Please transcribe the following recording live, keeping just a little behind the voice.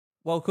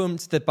Welcome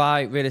to the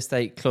Dubai Real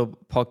Estate Club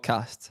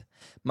podcast.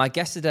 My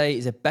guest today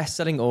is a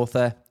best-selling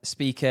author,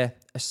 speaker,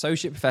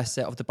 associate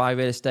professor of Dubai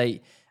Real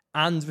Estate,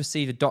 and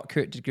received a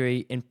doctorate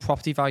degree in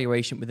property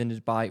valuation within the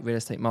Dubai real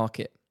estate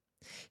market.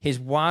 He is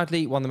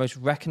widely one of the most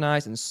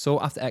recognised and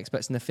sought-after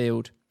experts in the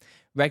field,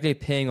 regularly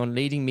appearing on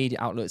leading media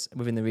outlets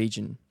within the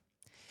region.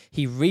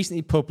 He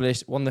recently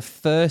published one of the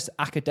first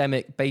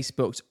academic-based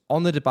books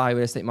on the Dubai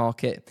real estate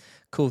market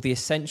called The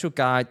Essential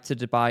Guide to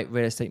the Dubai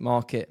Real Estate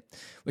Market,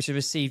 which has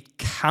received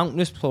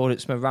countless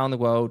plaudits from around the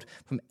world,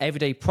 from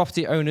everyday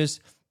property owners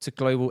to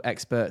global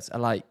experts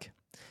alike.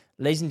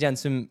 Ladies and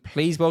gentlemen,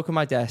 please welcome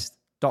my guest,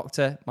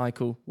 Dr.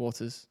 Michael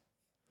Waters.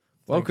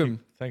 Welcome.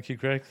 Thank you,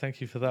 Greg.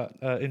 Thank you for that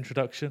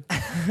introduction.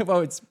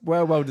 Well, it's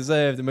well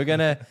deserved, and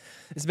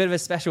it's a bit of a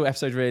special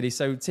episode, really.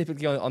 So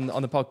typically on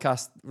the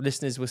podcast,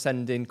 listeners will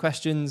send in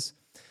questions,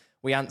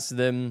 we answer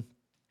them,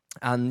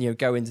 and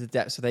go into the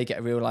depth so they get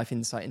a real life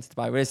insight into the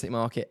Dubai real estate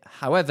market.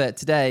 However,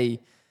 today,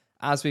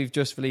 as we've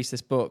just released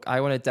this book, I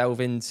want to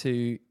delve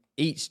into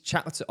each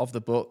chapter of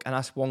the book and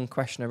ask one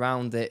question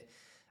around it,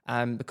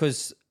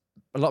 because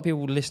a lot of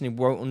people listening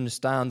won't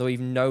understand or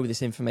even know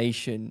this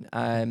information.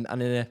 And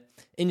in an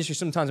industry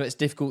sometimes where it's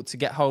difficult to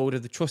get hold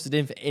of the trusted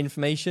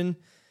information,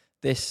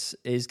 this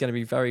is going to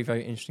be very,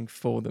 very interesting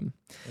for them.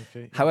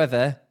 Okay.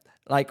 However,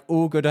 like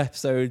all good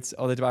episodes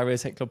of the Dubai Real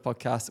Estate Club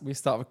podcast, we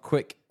start with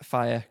quick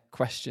fire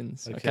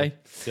questions. Okay.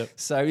 Yep.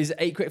 So these are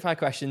 8 quick fire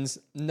questions.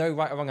 No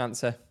right or wrong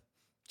answer.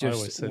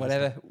 Just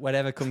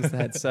whatever comes to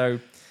head.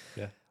 So,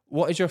 yeah.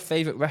 What is your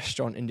favorite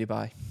restaurant in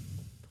Dubai?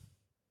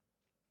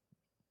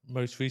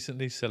 Most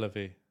recently,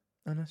 Celavi.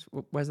 Oh, nice.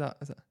 Where's that?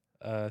 Is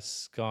that?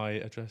 Sky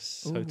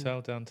Address Ooh.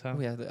 Hotel downtown.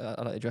 Oh, yeah.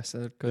 I like the address.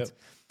 They're good. Yep.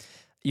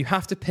 You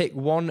have to pick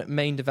one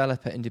main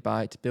developer in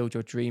Dubai to build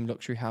your dream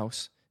luxury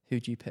house. Who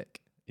do you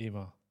pick?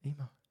 Emaar.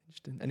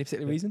 Interesting. Any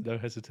particular reason? No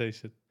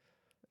hesitation.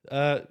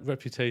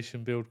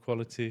 Reputation, build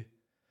quality.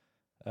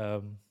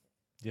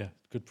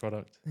 Good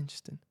product.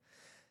 Interesting.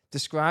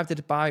 Describe the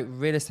Dubai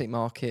real estate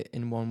market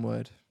in one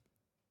word.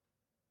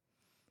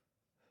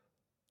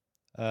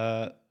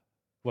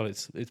 Well,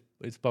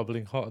 it's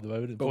bubbling hot at the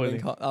moment.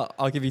 Boiling hot.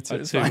 I'll give you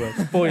 2. Two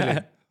words. Boiling.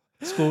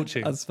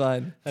 Scorching. That's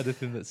fine.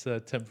 Anything that's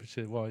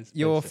temperature wise.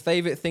 Your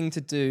favourite thing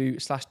to do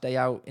 / day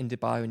out in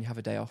Dubai when you have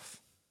a day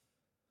off?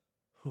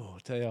 Oh,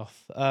 day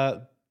off.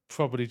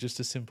 Probably just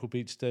a simple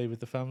beach day with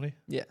the family.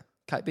 Yeah.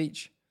 Kite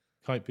Beach?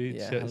 Kite Beach,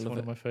 Yeah, it's one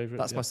of my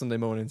favourites. That's my Sunday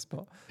morning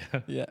spot.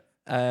 Yeah.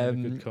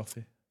 Good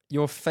coffee.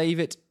 Your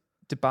favourite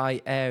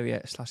Dubai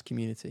area /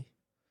 community?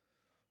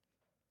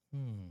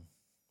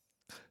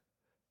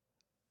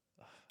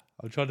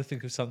 I'm trying to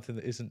think of something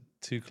that isn't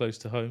too close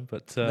to home,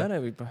 but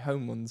No, we've got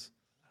home ones.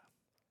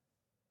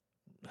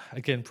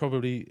 Again,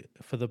 probably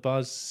for the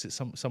buzz,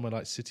 somewhere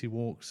like City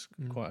Walks,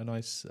 quite a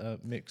nice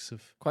mix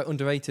of. Quite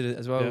underrated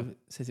as well, Yeah.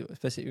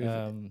 especially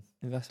with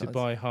investors.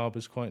 Dubai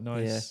Harbour's quite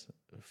nice.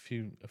 Yeah.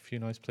 A few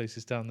nice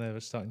places down there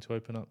are starting to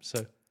open up.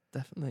 So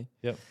definitely.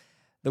 Yep.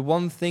 The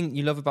one thing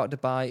you love about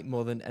Dubai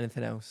more than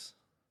anything else?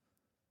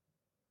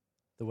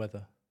 The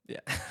weather.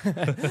 Yeah.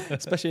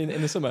 Especially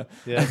in the summer.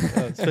 Yeah,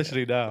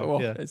 especially now.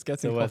 Well, yeah. It's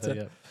getting the hotter.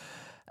 weather,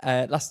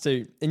 yeah. Last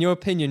 2. In your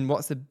opinion,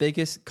 what's the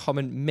biggest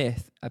common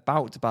myth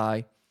about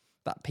Dubai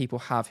that people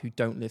have who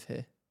don't live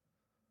here?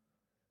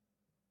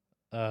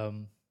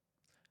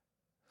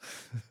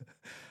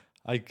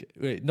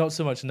 Not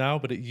so much now,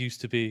 but it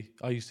used to be.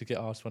 I used to get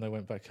asked when I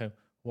went back home,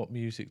 what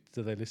music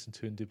do they listen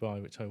to in Dubai,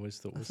 which I always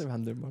thought was a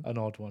random one. An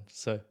odd one.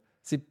 So,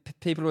 see,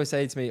 people always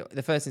say to me,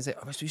 the first thing they say,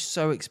 "Oh, it must be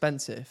so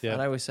expensive,"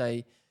 and I always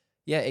say,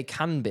 "Yeah, it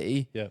can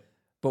be." Yeah.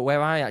 But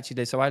where I actually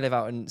live, so I live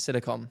out in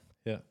Silicon.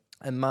 Yeah.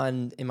 And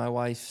mine in my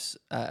wife's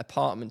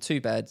apartment,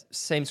 2-bed,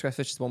 same square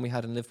footage as the one we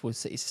had in Liverpool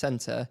city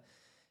centre.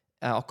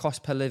 Our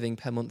cost per living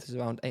per month is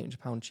around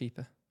 £800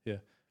 cheaper. Yeah.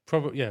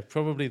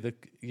 Probably the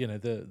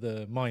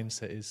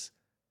mindset is,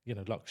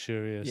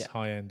 luxurious,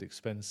 high end,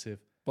 expensive.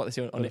 What they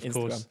see on Instagram.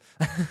 Course,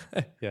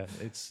 yeah,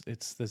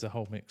 it's there's a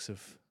whole mix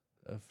of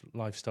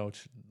lifestyle.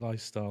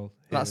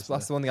 That's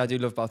the one thing I do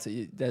love about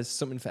it. There's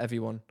something for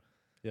everyone.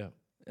 Yeah.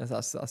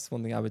 That's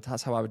one thing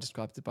that's how I would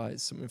describe Dubai.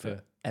 It's something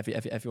for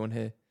everyone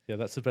here. Yeah,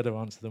 that's a better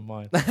answer than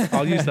mine.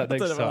 I'll use that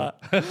next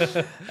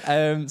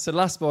time. So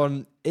last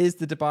one, is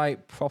the Dubai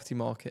property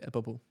market a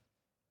bubble?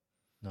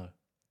 No.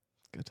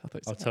 Good.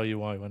 I'll tell you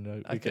why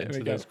when we get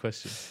into those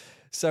questions.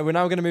 So we're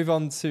now going to move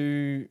on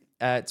to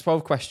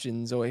 12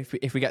 questions, or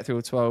if we get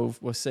through 12,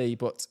 we'll see.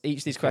 But each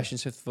of these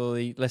questions for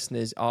the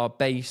listeners are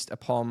based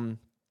upon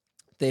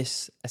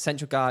this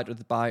essential guide of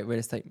the Dubai real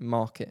estate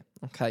market.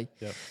 Okay.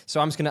 Yep.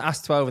 So I'm just going to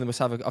ask 12 and then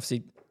we'll have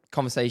obviously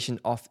conversation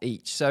off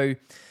each. So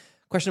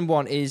question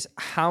 1 is,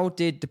 how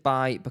did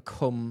Dubai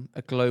become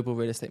a global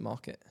real estate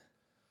market?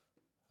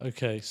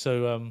 Okay.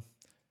 So,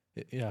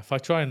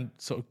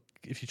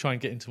 if you try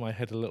and get into my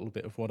head a little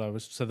bit of what I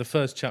was, so the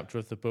first chapter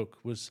of the book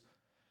was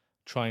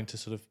trying to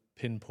sort of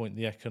pinpoint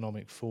the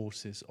economic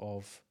forces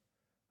of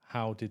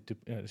how did,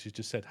 as you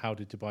just said, how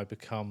did Dubai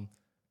become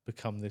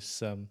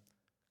this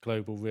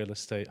global real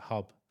estate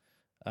hub?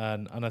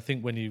 And I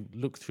think when you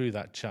look through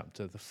that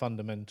chapter, the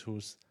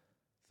fundamentals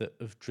that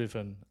have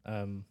driven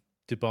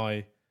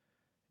Dubai.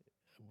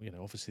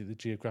 Obviously the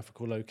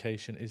geographical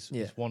location is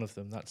one of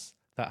them.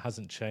 That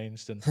hasn't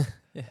changed, and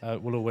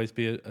will always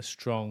be a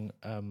strong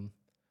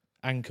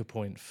anchor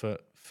point for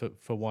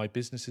why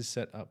businesses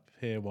set up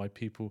here, why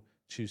people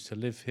choose to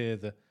live here.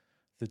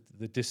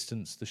 The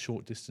distance, the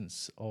short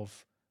distance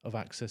of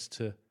access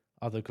to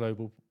other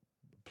global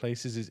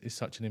places is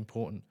such an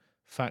important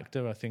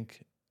factor. I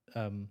think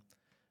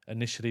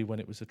initially when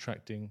it was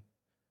attracting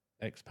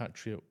an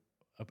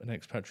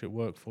expatriate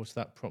workforce,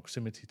 that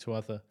proximity to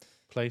other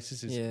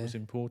places was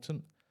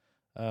important.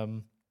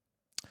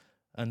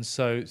 And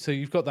so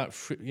you've got that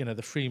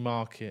the free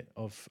market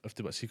of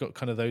Dubai. So you've got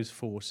kind of those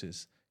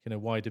forces.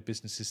 Why do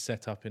businesses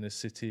set up in a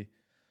city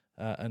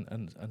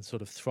and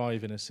sort of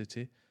thrive in a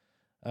city?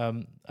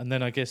 And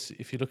then I guess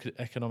if you look at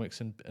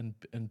economics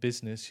and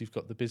business, you've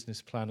got the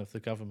business plan of the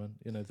government.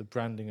 The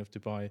branding of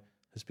Dubai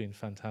has been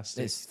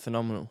fantastic. It's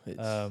phenomenal.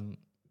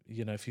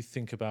 If you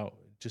think about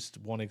just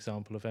one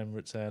example of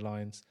Emirates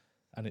Airlines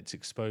and its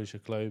exposure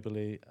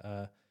globally,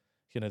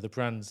 the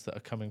brands that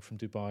are coming from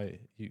Dubai,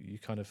 you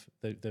kind of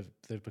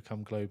they've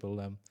become global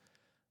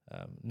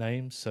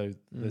names. So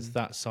there's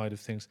that side of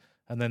things,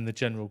 and then the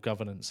general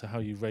governance, so how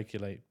you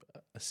regulate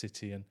a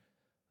city. And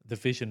the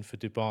vision for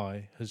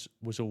Dubai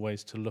was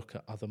always to look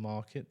at other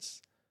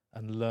markets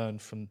and learn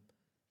from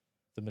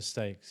the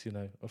mistakes,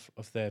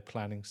 of their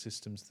planning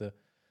systems, the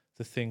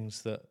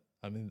things that,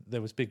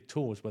 there was big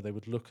tours where they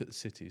would look at the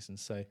cities and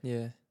say,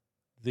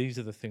 these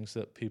are the things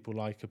that people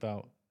like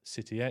about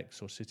city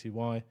X or city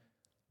Y.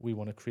 We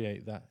want to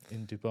create that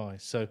in Dubai.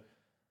 So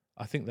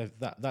I think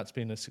that's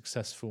been a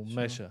successful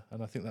measure,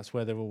 and I think that's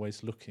where they're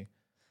always looking.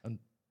 And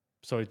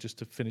sorry, just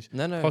to finish,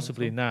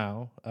 possibly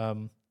now,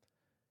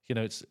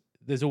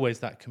 there's always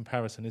that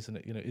comparison, isn't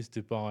it? Is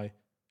Dubai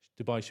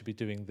should be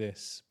doing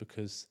this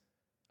because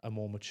a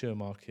more mature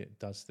market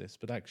does this.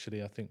 But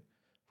actually, I think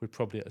we're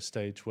probably at a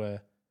stage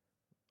where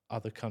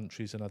other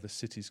countries and other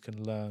cities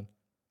can learn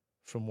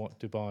from what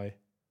Dubai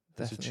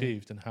has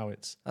achieved and how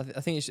it's. I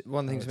think it's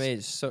one of the things for me.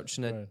 It's such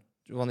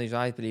one of these,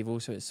 I believe,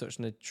 also it's such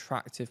an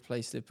attractive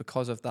place to live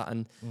because of that.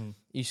 And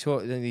you saw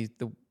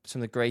some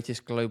of the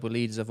greatest global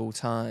leaders of all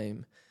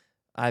time.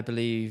 I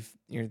believe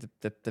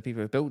the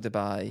people who built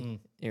Dubai,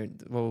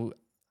 Royal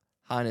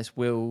Highness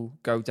will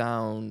go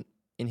down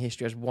in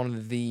history as one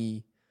of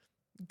the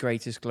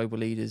greatest global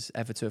leaders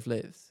ever to have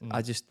lived.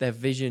 Their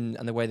vision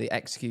and the way they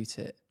execute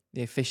it,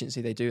 the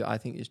efficiency they do, I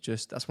think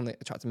that's one that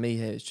attracted me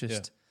here. It's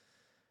just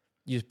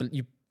you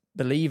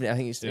believe in it. I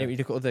think it's you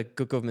look at other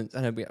good governments.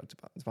 I know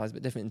Dubai's a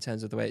bit different in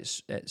terms of the way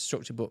it's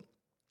structured, but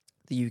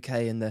the UK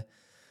and the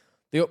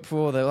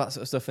uproar, all that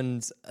sort of stuff,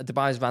 and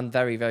Dubai's ran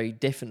very, very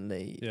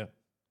differently. Yeah.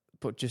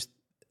 But just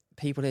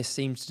people here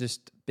seem to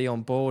just be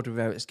on board with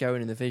where it's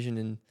going and the vision,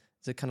 and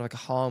there's kind of like a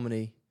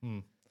harmony.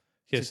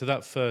 Yeah, so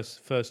that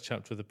first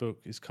chapter of the book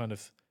is kind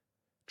of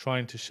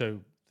trying to show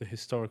the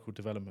historical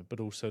development, but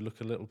also look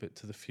a little bit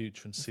to the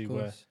future and see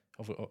where,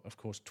 of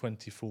course,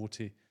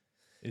 2040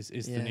 is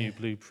the new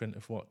blueprint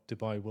of what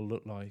Dubai will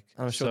look like.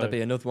 I'm sure there'll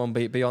be another one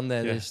beyond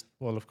there. Yeah.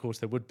 Well, of course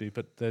there would be,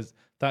 but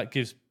that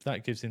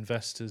gives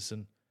investors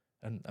and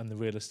the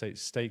real estate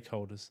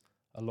stakeholders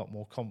a lot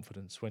more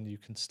confidence when you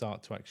can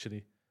start to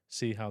actually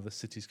see how the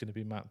city's going to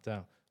be mapped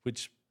out.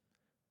 Which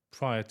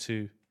prior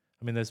to,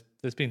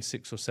 there's been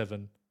 6 or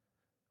 7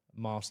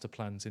 master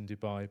plans in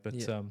Dubai, but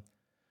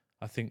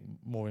I think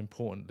more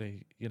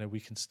importantly,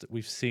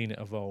 we've seen it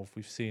evolve.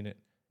 We've seen it.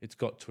 It's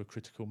got to a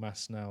critical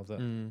mass now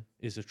that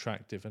is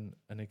attractive, and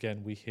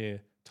again we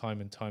hear time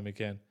and time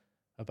again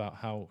about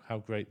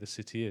how great the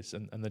city is,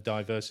 and the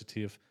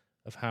diversity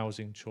of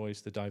housing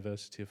choice, the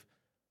diversity of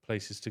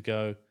places to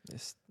go.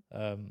 Yes.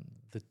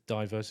 The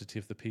diversity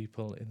of the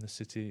people in the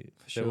city.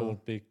 Sure. They're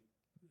all big,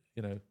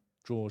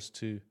 draws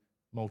to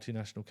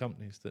multinational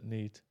companies that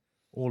need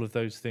all of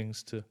those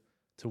things to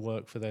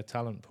work for their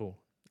talent pool.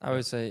 I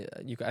would say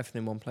you've got everything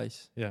in one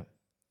place. Yeah.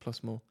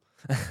 Plus more.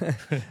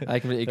 I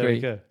completely agree. There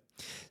you go.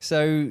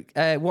 So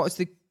what is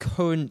the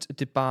current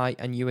Dubai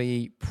and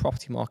UAE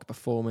property market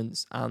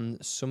performance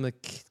and some of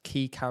the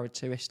key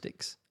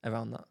characteristics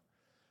around that?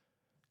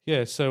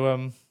 Yeah,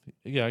 so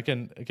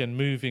again,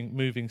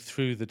 moving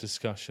through the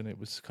discussion, it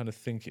was kind of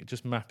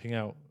just mapping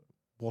out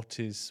what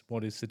is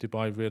the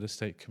Dubai real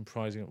estate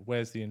comprising of,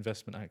 where's the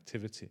investment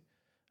activity,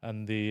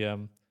 and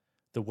the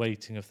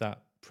weighting of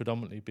that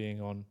predominantly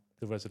being on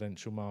the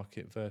residential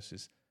market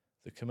versus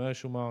the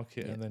commercial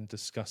market, and then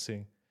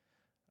discussing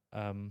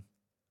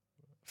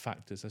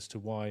factors as to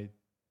why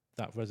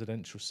that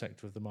residential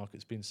sector of the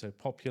market's been so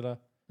popular,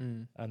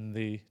 and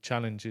the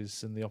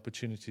challenges and the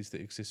opportunities that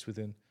exist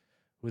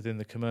within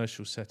the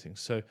commercial setting.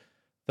 So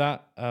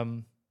that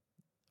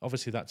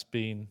obviously that's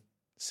been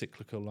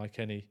cyclical, like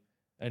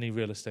any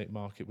real estate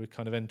market. We're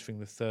kind of entering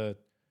the third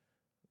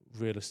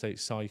real estate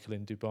cycle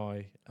in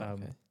Dubai,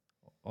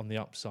 on the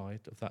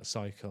upside of that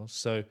cycle.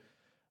 So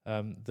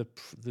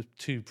the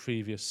 2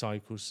 previous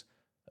cycles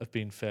have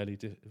been fairly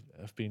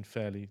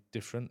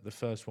different. The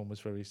first one was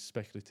very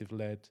speculative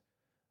led.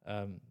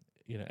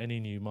 Any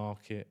new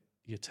market,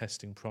 you're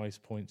testing price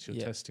points,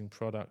 you're testing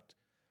product,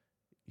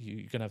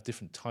 you're going to have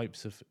different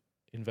types of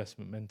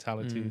investment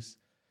mentalities.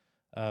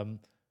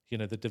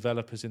 The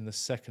developers in the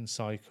second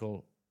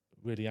cycle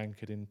really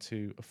anchored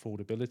into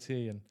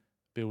affordability and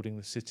building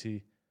the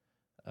city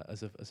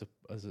as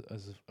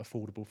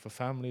affordable for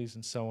families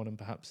and so on. And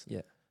perhaps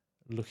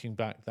looking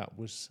back, that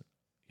was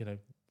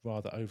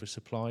rather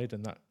oversupplied,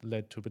 and that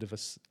led to a bit of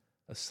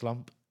a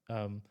slump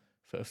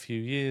for a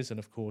few years, and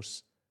of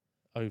course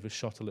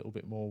overshot a little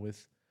bit more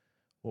with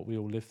what we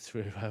all lived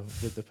through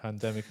with the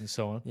pandemic and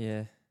so on.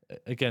 Yeah.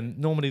 Again,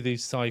 normally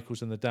these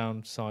cycles and the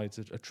downsides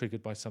are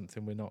triggered by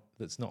something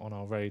that's not on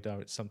our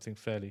radar. It's something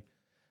fairly,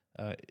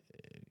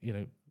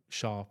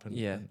 sharp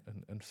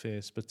and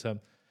fierce. But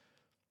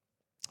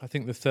I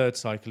think the third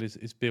cycle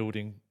is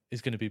going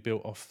to be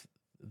built off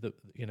the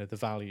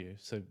value.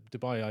 So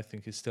Dubai, I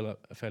think, is still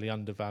a fairly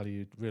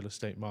undervalued real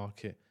estate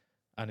market,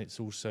 and it's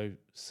also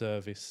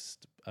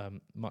serviced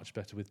much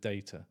better with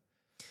data.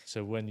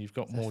 So when you've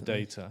got more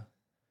data,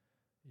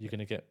 you're going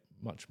to get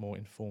much more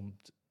informed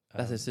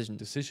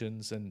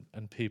decisions, and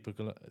people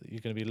you're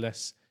going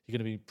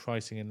to be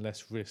pricing in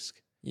less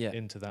risk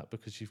into that,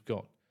 because you've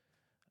got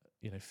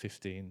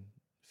 15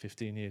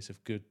 years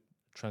of good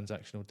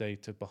transactional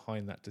data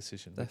behind that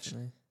decision.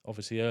 Definitely. Which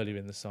obviously earlier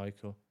in the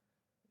cycle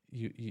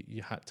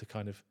you had to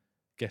kind of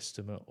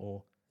guesstimate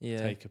or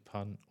take a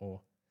punt,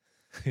 or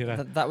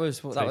that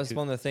was one of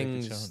the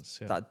things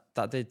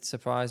that did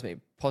surprise me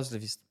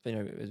positively.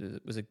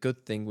 It was a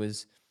good thing,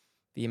 was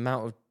the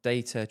amount of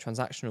data,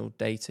 transactional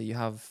data you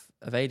have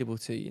available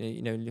to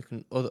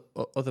looking at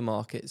other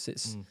markets.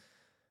 It's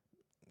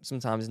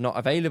sometimes not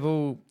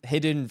available,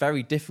 hidden,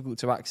 very difficult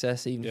to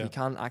access, even if you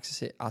can't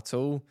access it at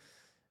all.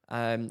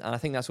 And I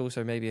think that's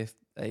also maybe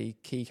a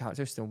key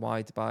characteristic of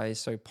why Dubai is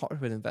so popular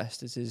with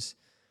investors, is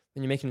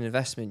when you're making an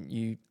investment,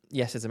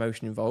 there's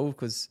emotion involved,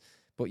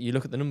 but you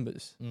look at the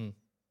numbers,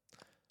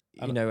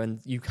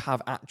 and you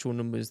have actual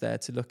numbers there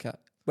to look at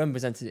when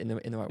presented in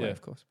the right way,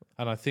 of course.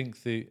 And I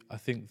think the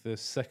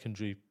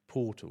secondary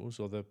portals,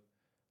 or the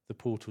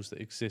portals that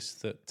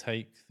exist that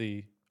take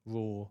the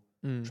raw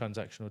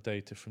transactional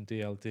data from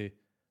DLD,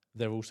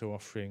 they're also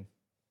offering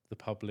the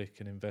public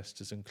and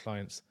investors and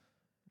clients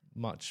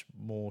much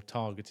more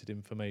targeted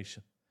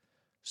information.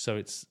 So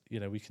it's,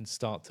 we can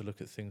start to look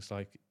at things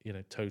like,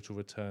 total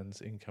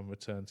returns, income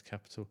returns,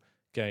 capital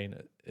gain,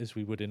 as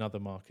we would in other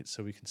markets.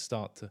 So we can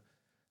start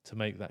to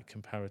make that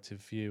comparative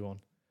view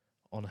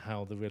on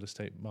how the real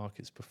estate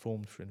market's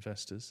performed for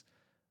investors.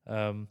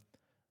 And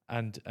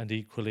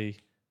equally,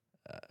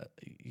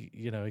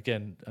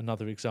 again,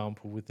 another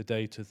example with the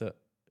data that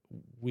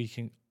we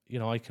can,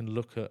 I can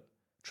look at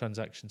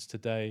transactions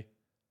today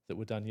that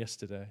were done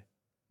yesterday.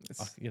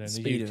 In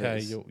the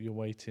UK, you're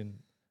waiting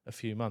a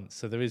few months.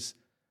 So there is,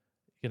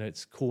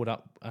 it's caught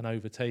up and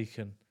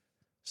overtaken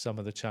some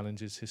of the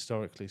challenges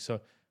historically.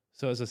 So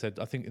as I said,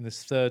 I think in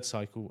this third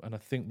cycle, and I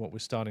think what we're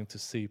starting to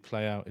see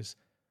play out is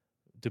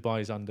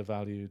Dubai is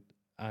undervalued,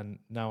 and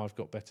now I've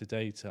got better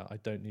data. I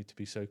don't need to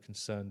be so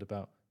concerned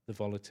about the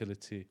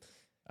volatility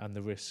and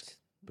the risk,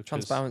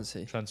 because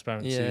transparency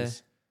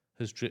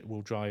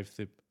will drive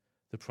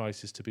the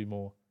prices to be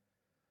more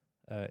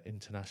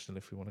international,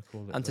 if we want to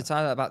call it. And to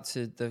tie that back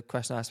to the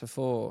question I asked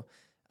before,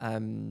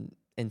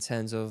 in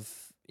terms of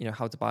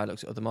how Dubai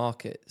looks at other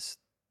markets,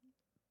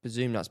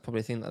 presume that's probably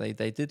a thing that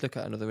they did look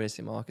at in other real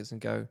estate markets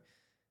and go,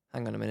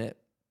 hang on a minute,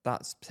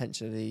 that's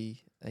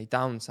potentially a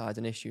downside,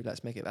 an issue.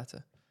 Let's make it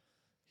better.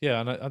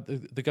 Yeah, and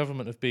the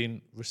government have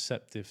been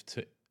receptive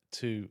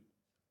to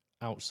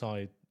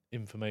outside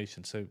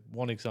information. So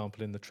one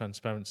example in the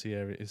transparency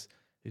area is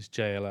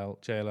JLL.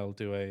 JLL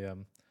do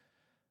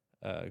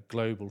a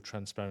global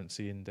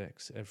transparency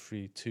index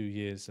every 2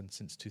 years, and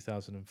since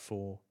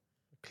 2004,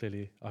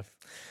 clearly I've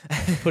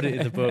put it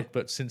in the book,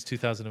 but since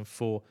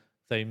 2004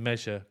 they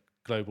measure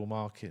global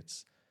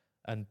markets,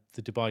 and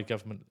the Dubai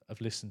government have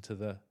listened to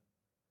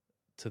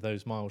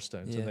those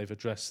milestones, and they've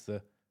addressed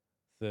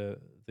the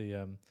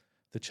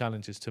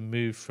challenges to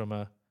move from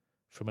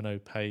an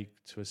opaque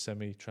to a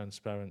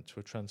semi-transparent to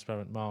a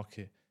transparent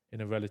market in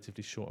a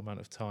relatively short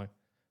amount of time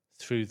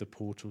through the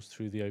portals,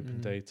 through the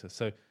open data.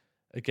 So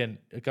again,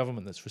 a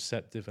government that's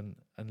receptive and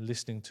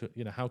listening to,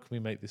 how can we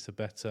make this a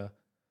better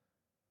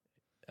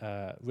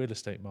real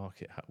estate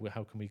market?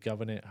 How can we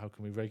govern it? How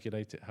can we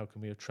regulate it? How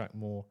can we attract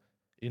more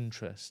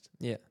interest?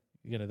 Yeah.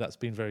 That's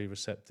been very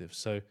receptive.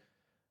 So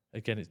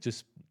again, it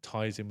just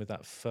ties in with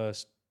that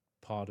first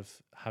part of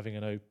having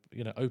an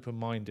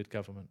open-minded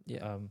government.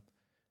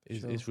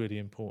 Is really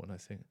important, I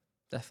think.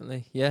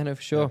 Definitely. Yeah, no,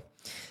 for sure.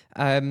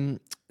 Yeah.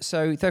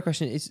 So third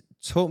question is,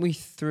 talk me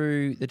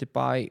through the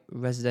Dubai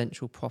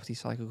residential property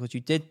cycle, because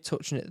you did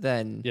touch on it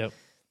then. Yep.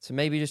 So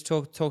maybe just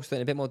talk to that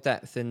in a bit more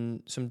depth,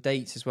 and some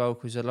dates as well,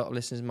 because a lot of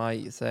listeners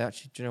might say,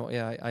 actually, do you know what?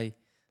 Yeah, I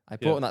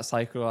bought in that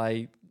cycle.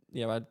 I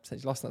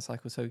potentially lost in that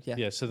cycle. So yeah.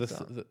 Yeah. So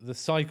the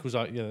cycles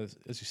are, as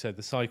you said,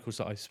 the cycles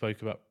that I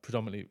spoke about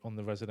predominantly on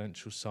the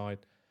residential side.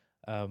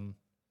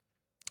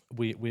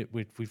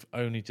 We've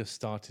only just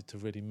started to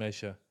really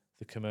measure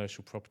the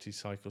commercial property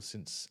cycle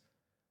since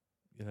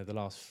the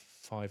last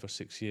 5 or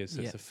 6 years.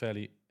 So it's a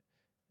fairly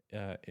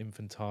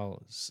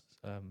infantile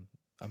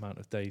amount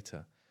of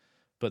data.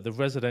 But the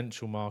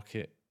residential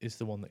market is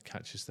the one that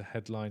catches the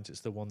headlines. It's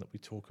the one that we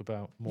talk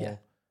about more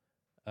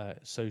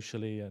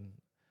socially,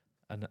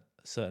 and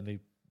certainly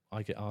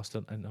I get asked,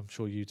 and I'm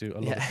sure you do,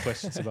 a lot of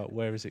questions about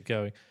where is it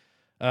going.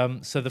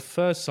 So the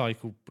first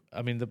cycle,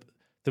 I mean,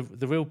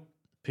 the real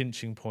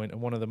pinching point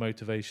and one of the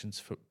motivations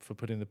for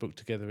putting the book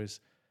together is,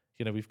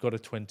 we've got a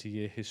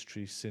 20-year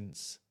history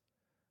since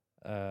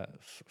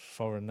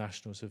foreign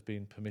nationals have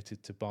been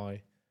permitted to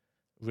buy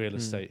real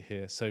estate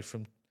here. So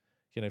from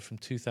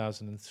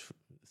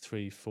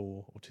 2003,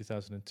 4, or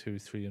 2002,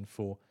 3, and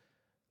 4,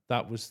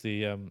 that was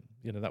the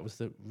that was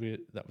the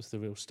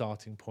real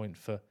starting point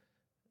for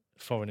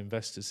foreign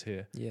investors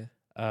here. Yeah.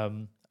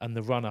 And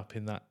the run up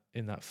in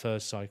that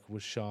first cycle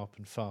was sharp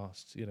and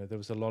fast. There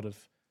was a lot of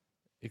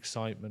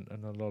excitement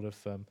and a lot of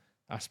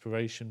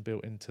aspiration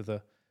built into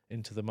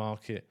the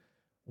market.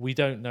 We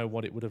don't know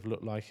what it would have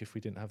looked like if we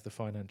didn't have the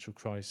financial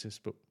crisis,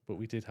 but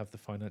we did have the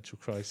financial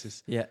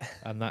crisis. Yeah.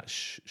 And that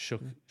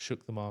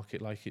shook the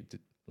market like it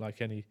did,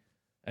 like any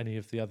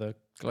of the other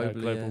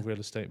global real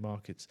estate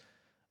markets,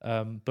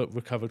 but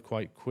recovered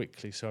quite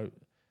quickly. So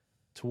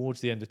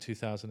towards the end of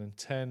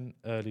 2010,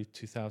 early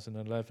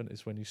 2011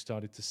 is when you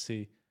started to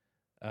see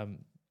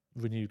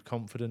renewed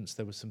confidence.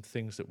 There were some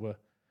things that were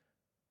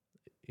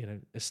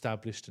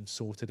established and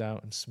sorted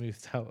out and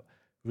smoothed out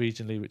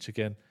regionally, which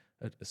again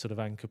are sort of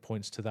anchor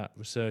points to that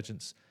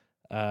resurgence.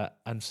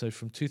 And so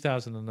from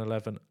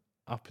 2011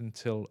 up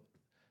until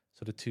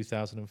sort of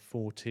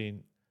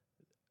 2014,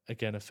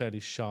 again, a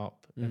fairly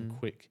sharp and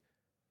quick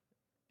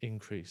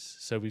increase.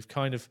 So we've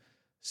kind of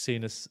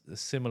seen a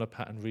similar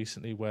pattern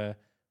recently where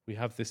we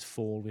have this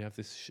fall, we have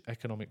this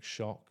economic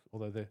shock,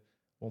 although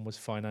one was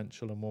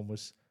financial and one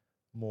was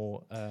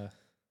more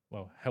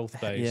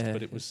health-based,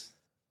 but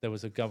there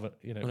was a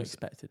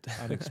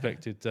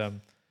unexpected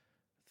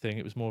thing.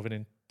 It was more of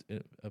an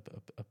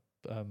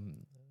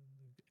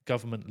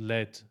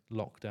government-led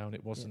lockdown.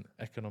 It wasn't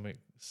economic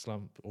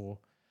slump or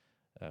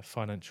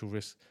financial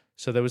risk.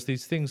 So there was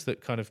these things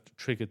that kind of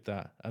triggered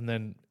that, and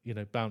then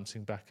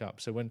bouncing back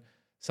up. So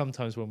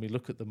sometimes when we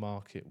look at the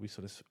market,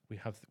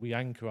 we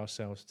anchor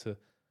ourselves to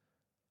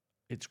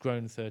it's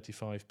grown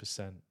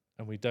 35%,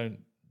 and we don't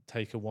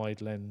take a wide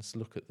lens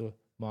look at the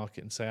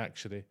market and say,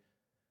 actually,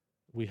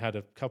 we had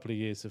a couple of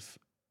years of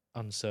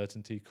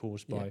uncertainty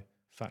caused by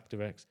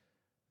factor X,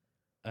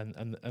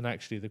 and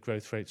actually the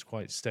growth rate's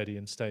quite steady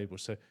and stable.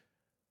 So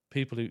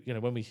people who,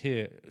 when we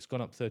hear it's gone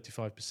up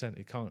 35%,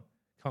 it can't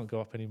go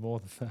up any more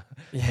than that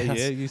a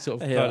year. You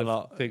sort of kind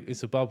of think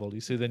it's a bubble.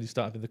 You see, then you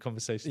start having the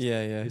conversation.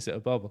 Is it a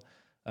bubble?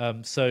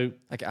 So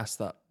I get asked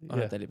that on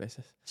a daily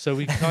basis. So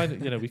we kind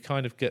of we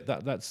kind of get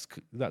that.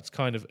 That's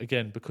kind of,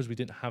 again, because we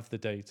didn't have the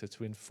data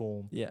to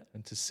inform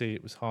and to see,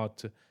 it was hard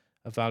to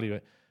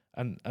evaluate.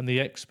 And the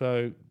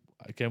expo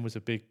again was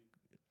a big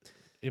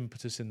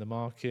impetus in the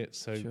market.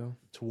 So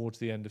towards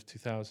the end of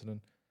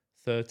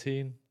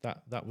 2013,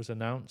 that was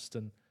announced,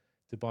 and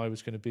Dubai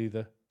was going to be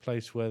the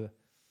place where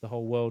the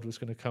whole world was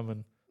going to come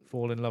and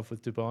fall in love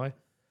with Dubai.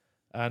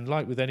 And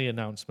like with any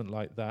announcement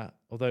like that,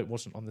 although it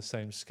wasn't on the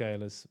same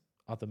scale as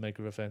other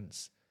mega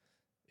events,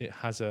 it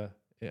has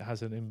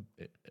an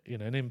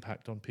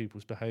impact on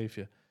people's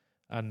behaviour,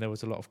 and there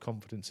was a lot of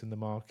confidence in the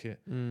market.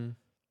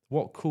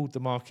 What cooled the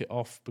market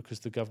off, because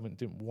the government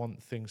didn't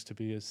want things to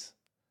be as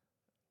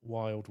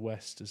wild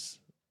west as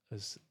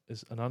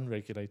an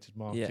unregulated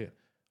market,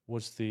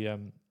 was the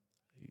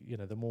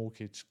the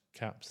mortgage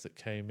caps that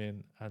came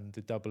in and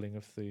the doubling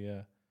of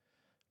the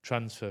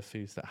transfer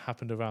fees that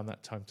happened around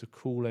that time to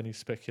cool any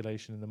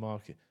speculation in the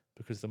market,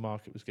 because the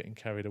market was getting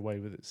carried away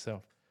with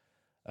itself.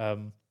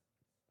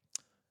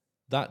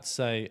 That's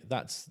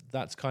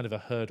kind of a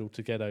hurdle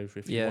to get over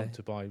if you want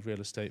to buy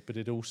real estate, but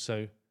it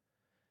also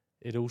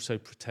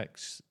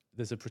protects.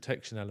 There's a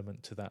protection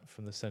element to that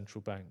from the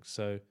central bank.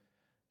 So,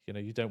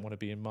 you don't want to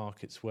be in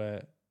markets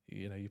where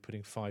you're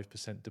putting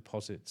 5%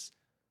 deposits,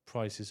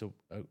 prices are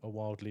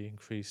wildly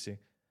increasing,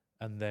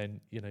 and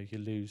then you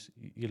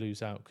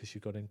lose out because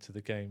you got into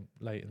the game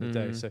late in the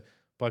day. So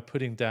by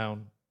putting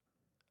down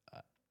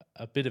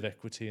a bit of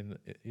equity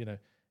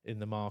in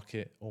the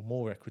market, or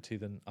more equity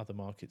than other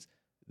markets,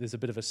 there's a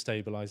bit of a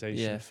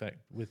stabilization effect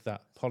with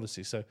that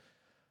policy. So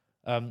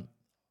I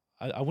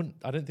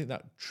don't think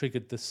that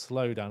triggered the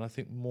slowdown. I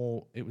think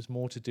it was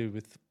more to do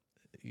with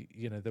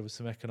there was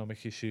some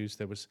economic issues.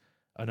 There was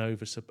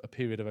a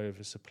period of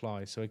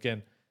oversupply. So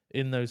again,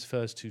 in those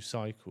first two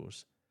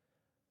cycles,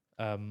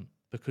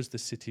 because the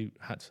city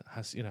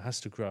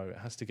has to grow, it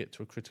has to get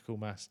to a critical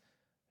mass.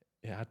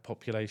 It had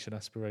population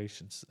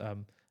aspirations,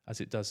 as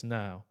it does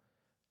now.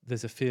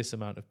 There's a fierce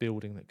amount of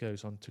building that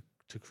goes on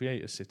to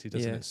create a city,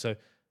 doesn't it? So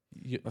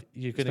you're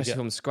going to get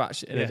from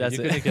scratch in a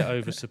desert. You're going to get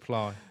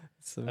oversupply,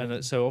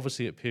 and so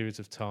obviously at periods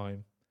of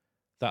time,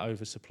 that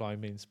oversupply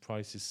means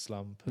prices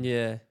slump.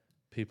 And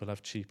people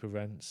have cheaper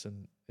rents,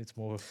 and it's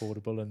more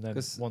affordable. And then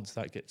once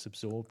that gets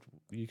absorbed,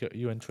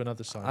 you enter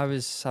another cycle. I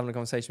was having a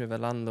conversation with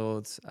a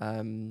landlord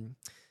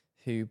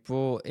who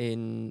brought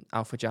in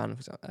Al Fajan.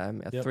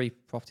 Had 3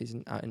 properties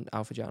in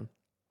Al Fajan,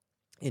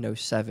 in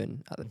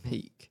 07 at the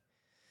peak,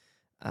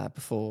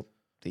 before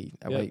the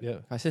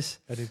 08 crisis.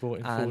 And he bought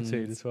in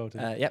 14 as well,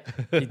 didn't he? Yep,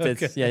 he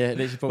did. Okay. Yeah,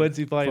 literally bought, When's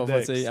he buying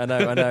next? 14. I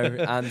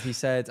know. And he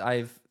said,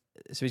 so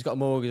he's got a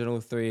mortgage on all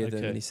three of them,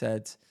 Okay. and he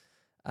said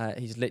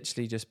he's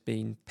literally just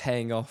been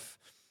paying off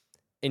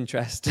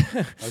interest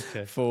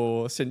Okay.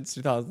 since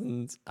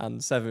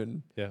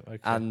 2007. Yeah. Okay.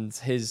 And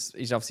he's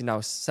obviously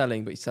now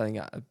selling, but he's selling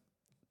at a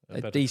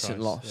better decent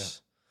price,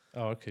 loss.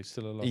 yeah. Oh, okay.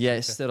 Still a loss. Yeah, okay.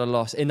 it's still a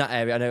loss in that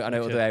area. I know Okay.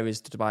 other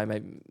areas to Dubai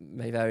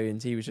may vary,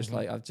 and he was just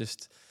like,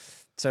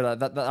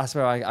 that's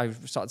where I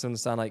started to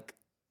understand, like,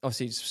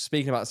 obviously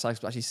speaking about cycles,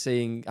 but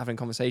actually having a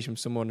conversation with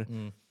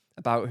someone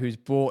about who's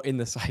bought in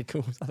the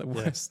cycles at the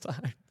worst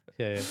time.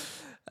 Yeah.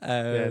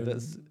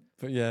 That's.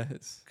 But yeah,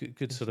 it's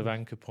Good sort of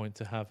anchor point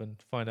to have,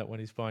 and find out when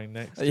he's buying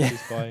next. Yeah. If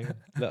he's buying,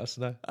 let us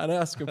know. I know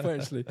that's a good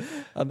point actually.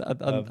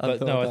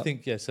 But no, I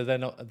think so. They're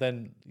not.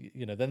 Then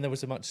then there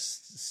was a much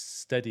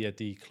steadier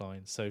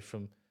decline. So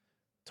from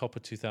top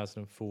of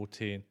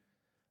 2014,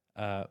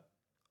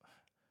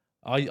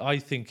 I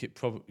think it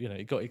probably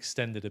it got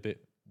extended a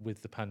bit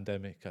with the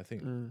pandemic. I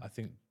think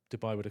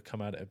Dubai would have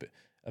come out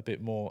a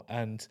bit more,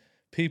 and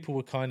people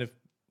were kind of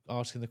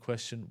asking the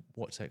question,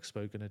 "What's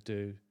Expo going to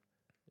do?"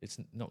 It's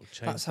not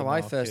changed. That's how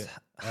I first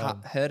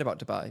heard about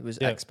Dubai. Was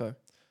Expo.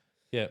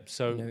 Yeah.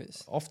 So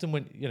often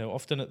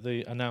often at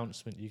the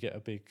announcement you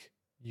get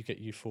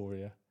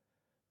euphoria,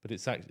 but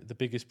it's actually the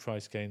biggest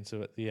price gains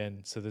are at the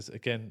end. So there's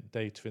again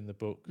data in the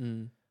book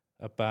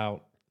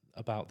about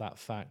that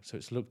fact. So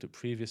it's looked at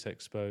previous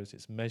expos.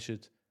 It's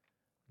measured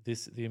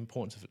the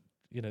importance of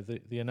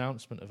the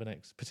announcement of an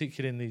expo,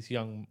 particularly in these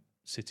young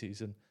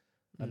cities,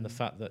 and the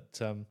fact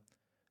that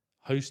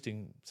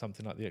hosting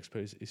something like the expo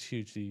is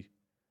hugely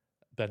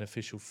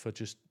beneficial for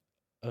just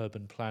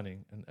urban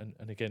planning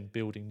and again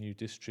building new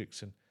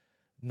districts and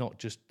not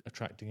just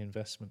attracting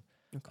investment.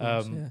 Of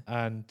course,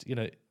 And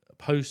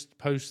post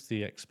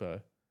the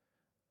expo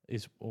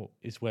is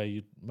where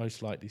you'd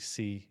most likely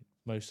see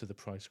most of the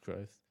price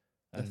growth.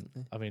 And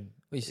definitely. I mean,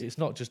 it's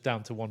not just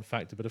down to one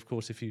factor, but of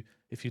course, if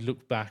you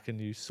look back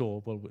and you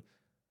saw, well,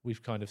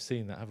 we've kind of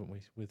seen that, haven't we,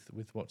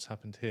 with what's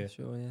happened here?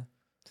 Sure, yeah.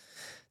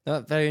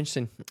 No, very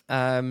interesting.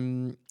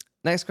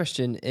 Next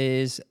question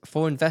is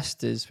for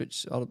investors,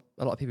 which a lot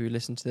of people who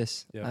listen to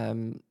this,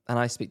 and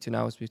I speak to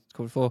now, as we've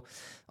covered before,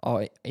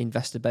 are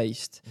investor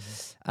based.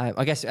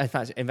 I guess, in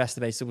fact,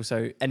 investor based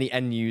also, any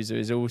end user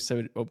is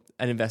also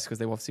an investor because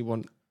they obviously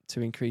want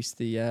to increase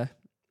the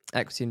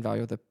equity and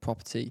value of the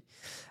property.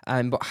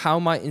 But how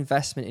might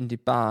investment in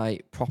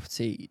Dubai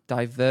property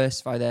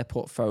diversify their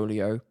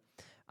portfolio,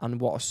 and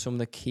what are some of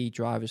the key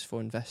drivers for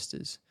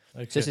investors?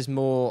 Okay. So this is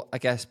more, I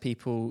guess,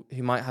 people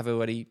who might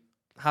already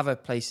have a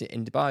place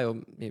in Dubai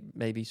or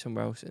maybe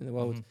somewhere else in the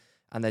world,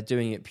 and they're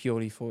doing it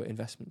purely for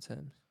investment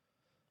terms.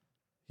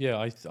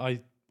 Yeah,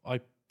 I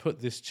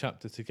put this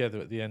chapter together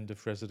at the end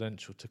of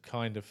residential to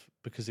kind of,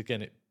 because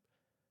again,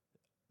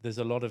 there's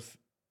a lot of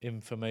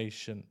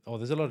information, or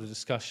there's a lot of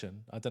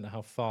discussion. I don't know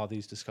how far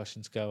these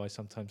discussions go. I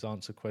sometimes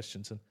answer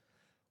questions and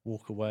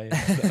walk away.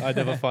 I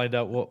never find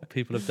out what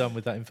people have done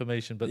with that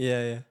information. But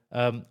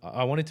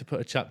I wanted to put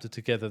a chapter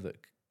together that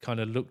kind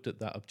of looked at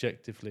that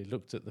objectively,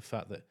 looked at the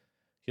fact that,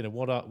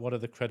 what are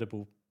the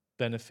credible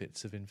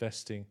benefits of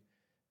investing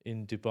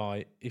in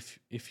Dubai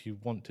if you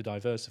want to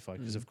diversify?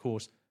 Because of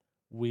course,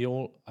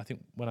 I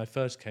think when I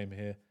first came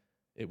here,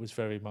 it was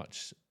very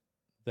much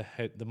the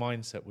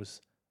mindset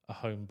was a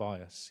home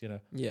bias.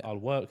 I'll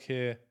work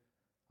here,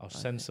 I'll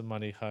send some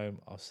money home,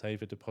 I'll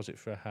save a deposit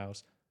for a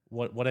house,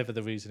 whatever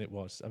the reason it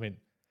was. I mean,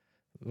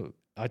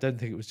 I don't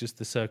think it was just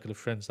the circle of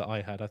friends that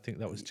I had. I think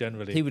that was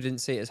generally people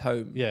didn't see it as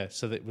home. Yeah,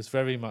 so that it was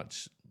very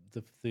much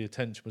the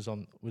attention was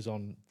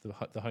on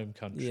the home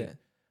country,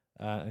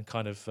 and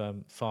kind of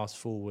fast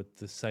forward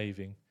the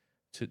saving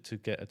to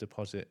get a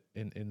deposit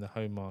in the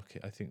home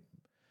market. I think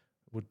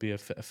would be a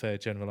fair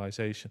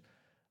generalisation.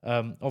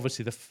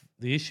 Obviously,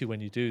 the issue when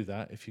you do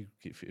that, if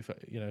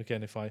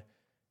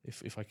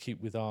I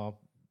keep with our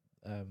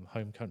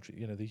home country,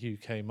 the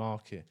UK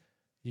market,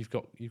 you've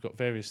got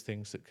various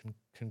things that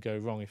can go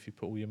wrong if you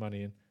put all your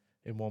money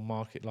in one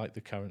market, like the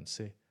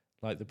currency,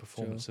 like the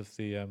performance of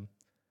the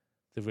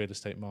real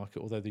estate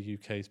market. Although the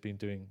UK has been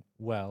doing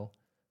well,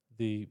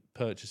 the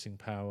purchasing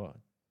power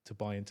to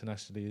buy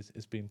internationally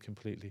has been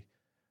completely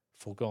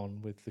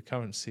forgone with the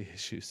currency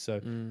issues.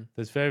 So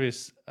there's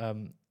various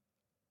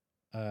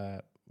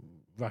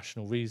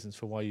rational reasons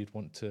for why you'd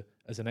want to,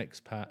 as an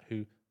expat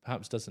who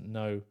perhaps doesn't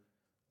know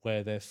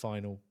where their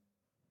final,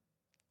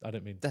 I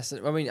don't mean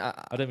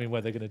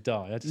where they're going to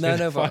die. I just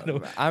mean final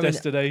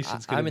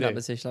destination's going to be. I'm in that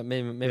position. Like me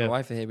and my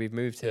wife are here. We've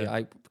moved here.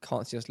 I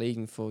can't see us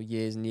leaving for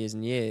years and years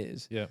and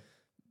years. Yeah.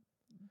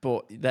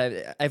 But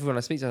everyone I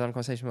speak to, I had a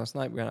conversation last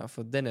night. We went out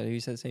for dinner. Who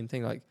said the same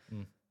thing? Like,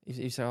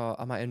 he said, "Oh,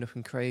 I might end up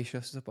in Croatia."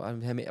 Or stuff, but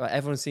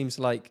everyone seems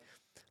to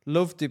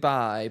love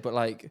Dubai, but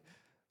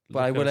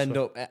I will end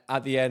up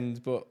at the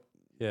end. But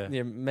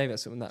maybe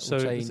that's something that will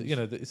change.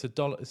 It's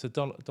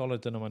a dollar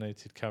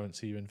denominated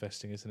currency you're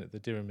investing, isn't it? The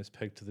dirham is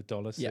pegged to the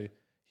dollar, so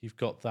you've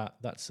got that.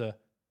 That's a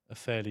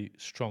fairly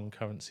strong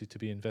currency to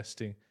be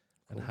investing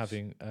and course.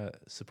 having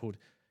support.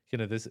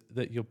 There's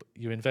that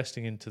you're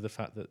investing into the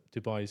fact that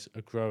Dubai's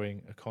a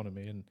growing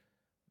economy, and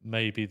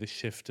maybe the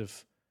shift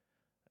of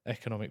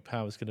economic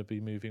power is going to be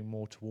moving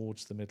more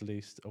towards the Middle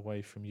East,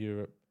 away from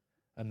Europe,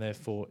 and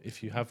therefore,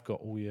 if you have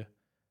got all your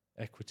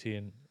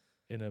equity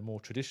in a more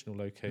traditional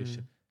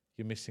location,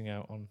 you're missing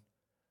out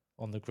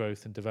on the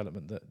growth and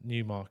development that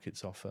new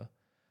markets offer.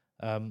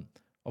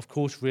 Of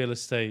course, real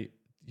estate,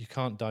 you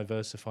can't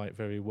diversify it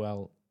very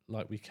well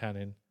like we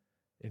can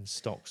in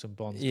stocks and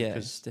bonds, Yeah,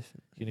 because it's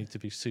different. you need to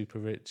be super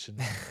rich and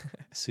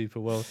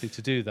super wealthy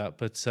to do that.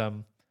 But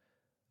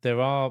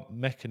there are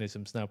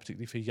mechanisms now,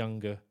 particularly for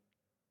younger,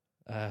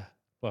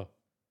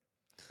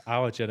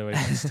 our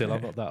generation still,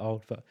 I'm not that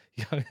old, but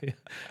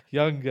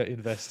younger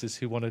investors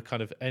who want to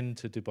kind of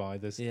enter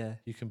Dubai.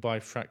 You can buy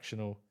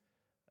fractional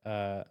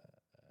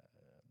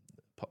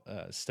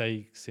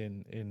stakes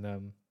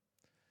in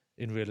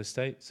real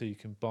estate, so you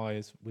can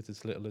buy with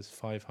as little as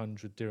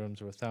 500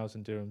 dirhams or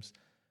 1,000 dirhams.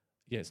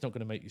 Yeah, it's not going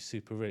to make you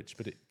super rich,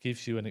 but it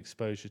gives you an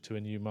exposure to a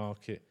new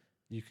market.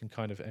 You can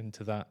kind of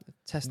enter that,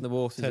 Test the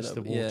waters,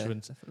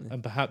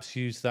 and perhaps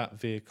use that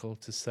vehicle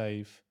to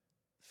save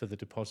for the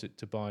deposit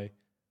to buy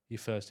your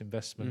first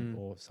investment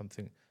or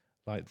something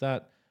like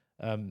that.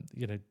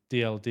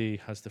 DLD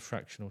has the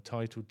fractional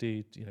title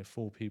deed.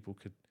 4 people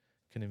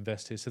can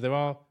invest here. So there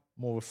are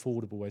more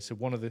affordable ways. So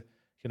one of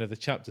the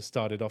chapter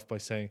started off by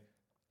saying,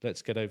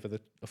 let's get over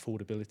the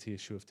affordability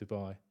issue of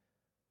Dubai.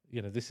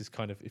 This is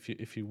kind of,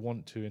 if you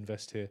want to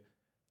invest here,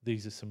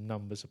 these are some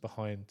numbers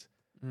behind,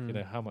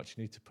 how much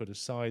you need to put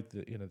aside,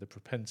 the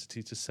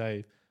propensity to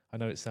save. I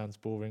know it sounds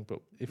boring, but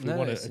if we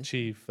want to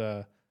achieve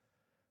a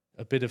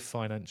bit of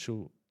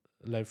financial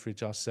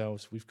leverage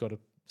ourselves, we've got to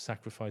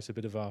sacrifice a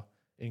bit of our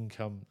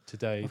income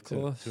today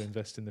to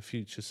invest in the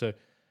future. So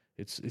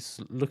it's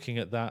looking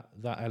at that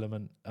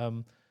element.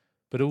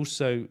 But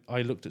also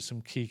I looked at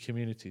some key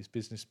communities,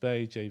 Business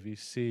Bay,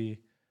 JVC,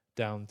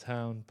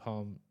 Downtown,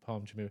 Palm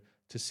Jumeirah,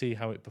 to see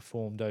how it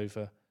performed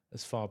over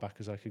as far back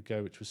as I could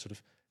go, which was sort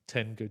of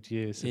 10 good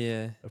years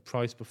of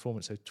price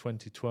performance. So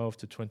 2012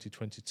 to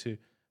 2022,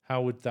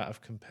 how would that have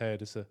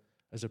compared as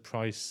a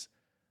price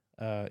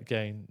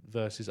gain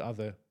versus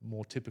other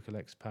more typical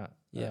expat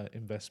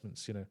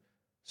investments,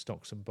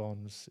 stocks and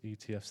bonds,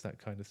 ETFs, that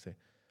kind of thing.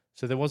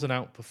 So there was an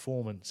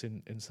outperformance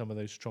in some of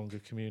those stronger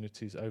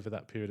communities over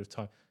that period of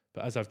time.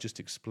 But as I've just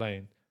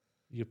explained,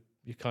 you're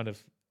kind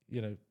of,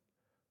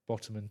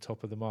 bottom and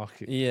top of the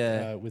market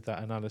with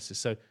that analysis.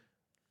 So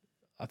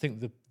I think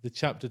the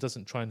chapter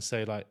doesn't try and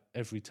say like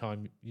every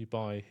time you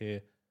buy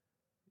here,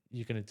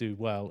 you're going to do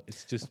well.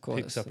 It's just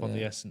picks up on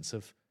the essence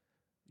of,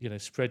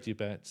 spread your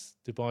bets.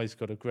 Dubai's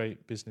got a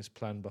great business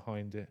plan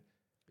behind it.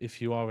 If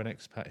you are an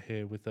expat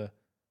here with a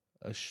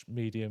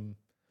medium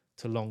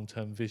to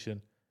long-term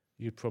vision,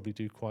 you'd probably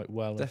do quite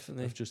well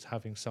of just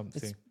having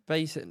something it's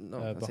basic,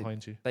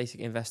 behind you. Basic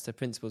investor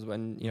principles.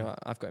 When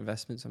I've got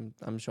investments,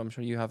 I'm sure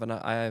you have, and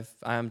I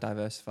am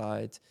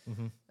diversified,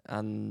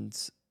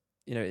 and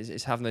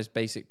it's having those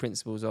basic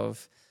principles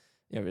of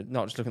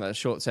not just looking at the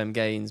short-term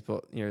gains,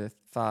 but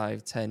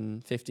 5,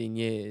 10, 15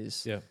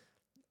 years. Yeah.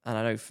 And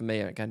I know for me,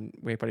 again,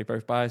 we're probably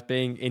both biased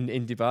being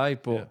in Dubai,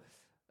 but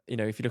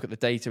if you look at the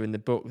data in the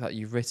book that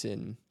you've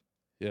written,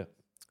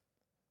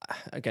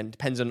 again,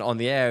 depends on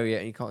the area,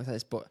 and you can't say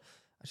this, but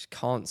I just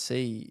can't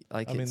see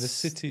the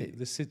city.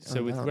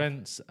 So with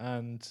rents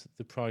and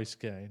the price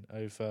gain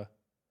over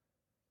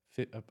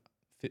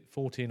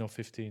 14 or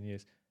 15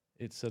 years,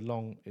 it's a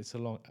long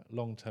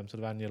term sort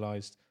of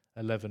annualized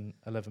 11%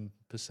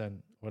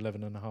 or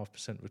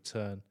 11.5%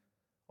 return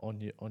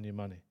on your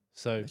money.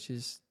 So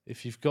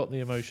if you've got the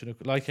emotional,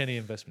 like any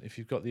investment, if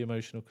you've got the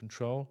emotional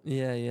control,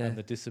 and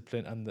the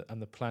discipline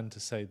and the plan to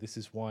say, this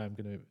is why I'm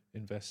going to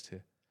invest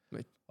here.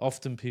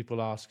 Often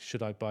people ask,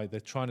 should I buy? They're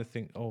trying to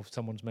think, if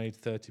someone's made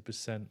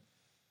 30%,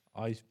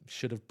 I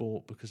should have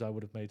bought because I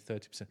would have made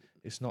 30%.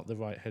 It's not the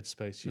right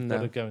headspace. You've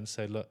got to go and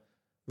say, look,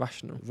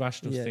 rational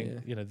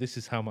think, this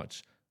is how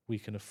much we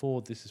can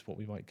afford. This is what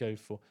we might go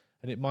for.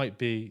 And it might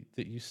be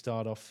that you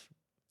start off,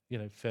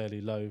 fairly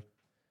low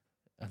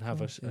and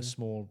have a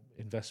small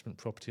investment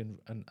property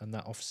and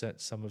that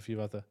offsets some of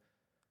your other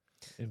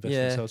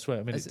investments elsewhere.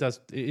 I mean, it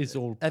is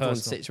all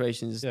everyone's personal.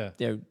 situations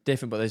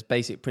different, but those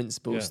basic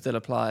principles still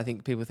apply. I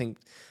think people think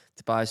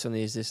Dubai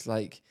suddenly is this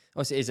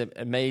obviously it is an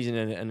amazing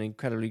and an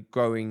incredibly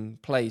growing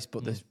place,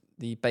 but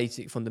the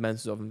basic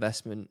fundamentals of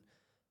investment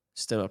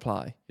still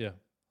apply.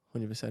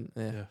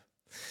 100%.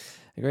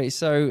 Great.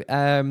 So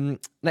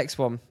next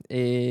one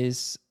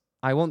is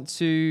I want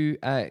to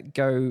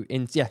go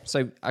in.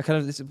 So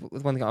this is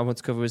one thing I want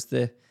to cover was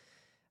the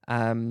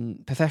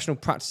professional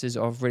practices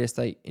of real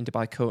estate in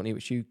Dubai currently,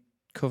 which you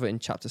cover in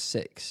chapter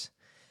 6.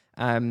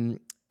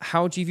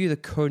 How do you view the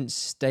current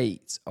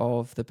state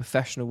of the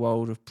professional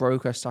world of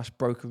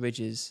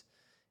broker/brokerages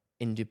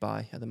in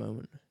Dubai at the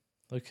moment?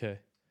 Okay.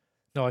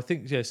 No, I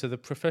think, so the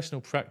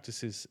professional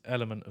practices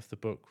element of the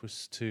book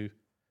was to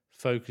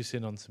focus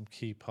in on some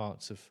key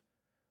parts of,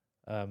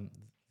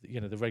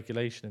 the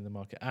regulation in the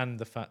market and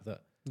the fact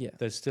that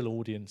there's still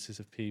audiences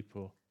of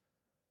people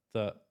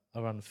that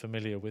are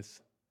unfamiliar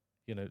with,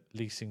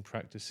 leasing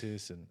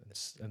practices and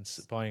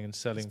buying and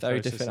selling It's very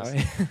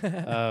processes.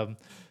 different.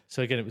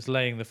 So again, it was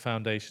laying the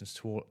foundations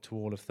to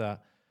all of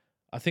that.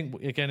 I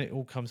think again, it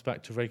all comes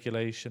back to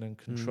regulation and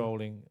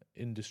controlling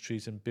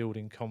industries and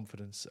building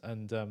confidence.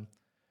 And the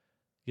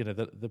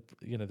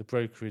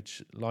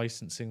brokerage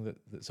licensing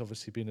that's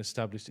obviously been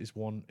established is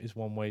one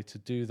way to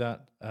do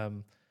that.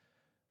 And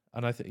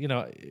I think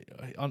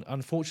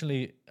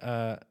unfortunately,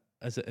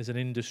 as an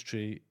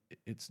industry,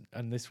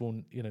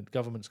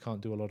 governments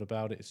can't do a lot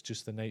about it. It's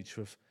just the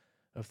nature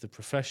of the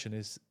profession.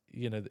 It's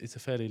a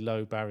fairly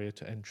low barrier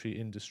to entry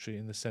industry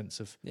in the sense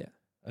of,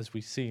 as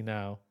we see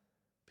now,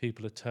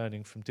 people are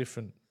turning from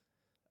different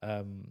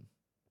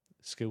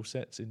skill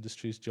sets,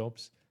 industries,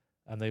 jobs,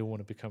 and they all want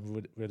to become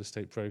real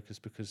estate brokers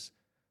because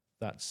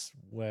that's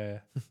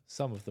where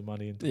some of the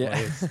money in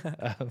Dubai is.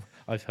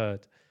 I've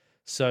heard.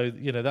 So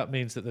that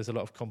means that there's a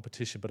lot of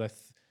competition. But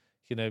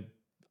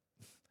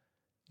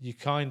you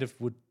kind of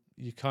would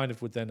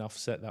then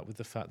offset that with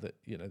the fact that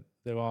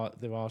there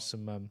are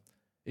some.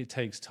 It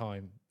takes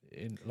time,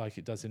 like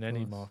it does in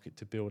any market,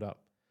 to build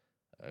up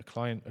a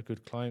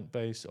good client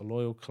base, a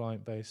loyal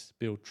client base,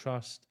 build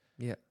trust,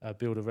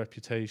 build a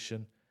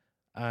reputation,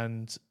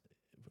 and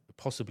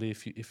possibly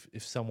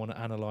if someone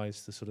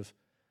analysed the sort of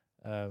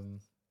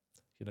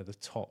the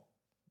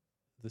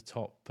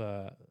top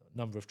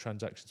number of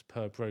transactions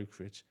per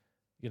brokerage,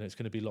 it's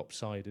going to be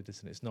lopsided,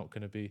 isn't it?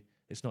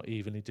 It's not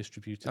evenly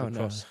distributed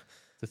across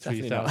the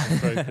 3,000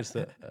 brokers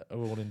that are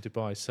all in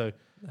Dubai. So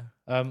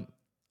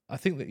I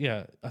think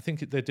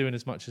that they're doing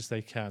as much as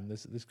they can.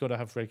 There's got to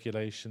have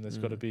regulation. There's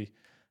got to be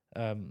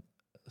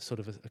sort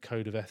of a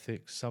code of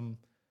ethics.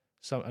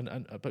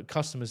 But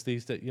customers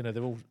these days,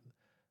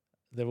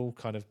 they're all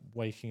kind of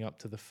waking up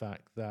to the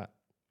fact that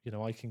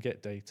I can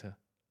get data.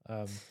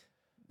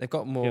 They've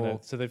got more,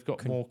 so they've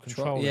got more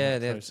control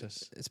in that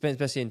process.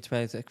 Especially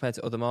compared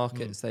to other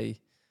markets,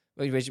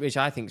 which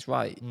I think is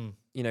right.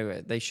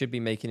 They should be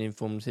making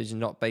informed decisions,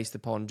 not based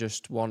upon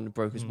just one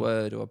broker's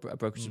word or a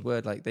broker's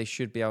word. Like they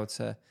should be able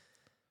to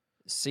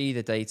see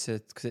the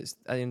data because it's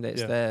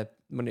their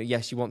money.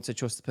 Yes, you want to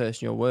trust the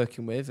person you're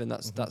working with, and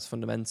that's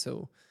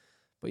fundamental.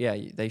 But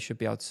they should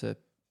be able to.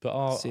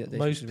 But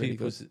most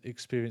people's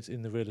experience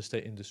in the real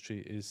estate industry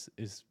is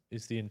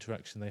the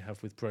interaction they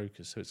have with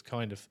brokers. So it's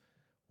kind of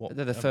what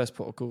they're the first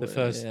port of call. The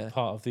first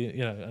part of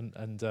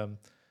the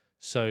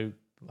so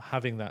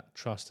having that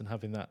trust and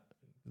having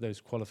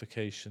those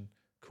qualification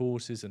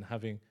courses and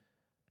having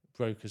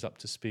brokers up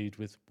to speed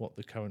with what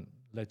the current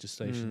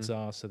legislations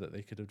are, so that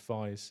they could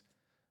advise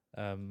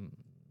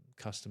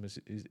customers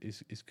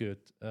is good.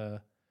 I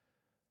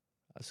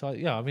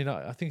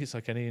think it's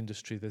like any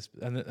industry.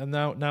 And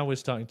now we're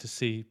starting to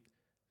see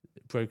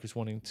brokers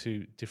wanting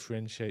to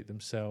differentiate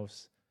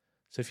themselves.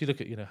 So if you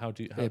look at how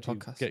do you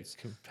get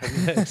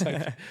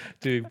exactly,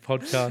 doing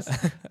podcasts,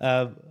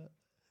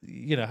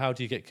 how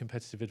do you get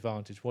competitive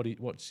advantage?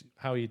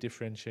 How are you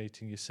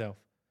differentiating yourself?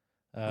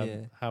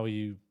 How are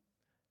you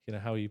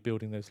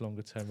building those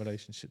longer term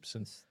relationships?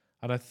 And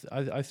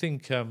I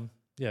think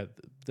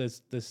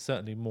there's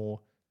certainly more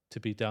to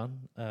be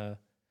done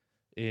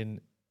in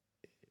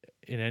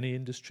any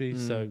industry.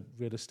 So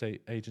real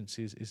estate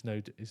agencies is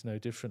no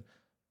different.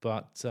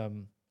 But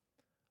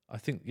I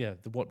think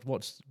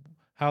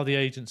how the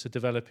agents are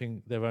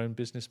developing their own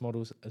business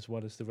models as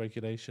well as the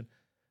regulation,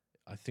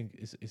 I think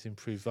is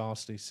improved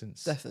vastly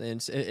since. Definitely,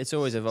 and it's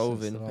always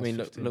evolving. I mean,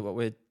 look what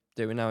we're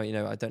doing now.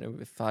 I don't know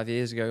if 5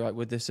 years ago,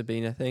 would this have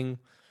been a thing?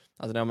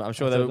 I don't know. I'm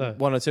sure there were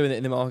one or two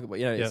in the market, but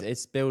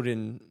it's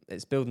building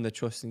the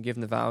trust and giving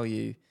the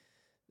value,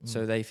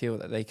 so they feel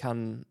that they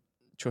can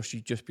trust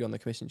you just beyond the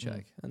commission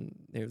check. And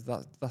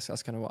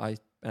that's kind of what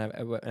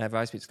whenever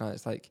I speak to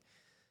clients, like,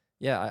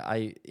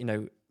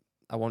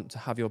 I want to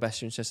have your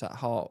best interests at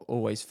heart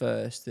always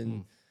first,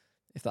 and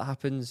if that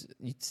happens,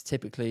 you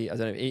typically, I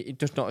don't know, it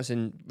just not as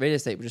in real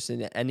estate, but just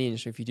in any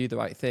industry, if you do the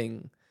right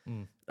thing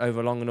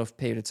over a long enough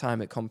period of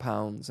time, it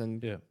compounds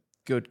and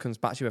good comes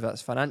back to you, whether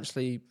that's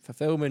financially,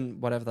 fulfillment,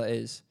 whatever that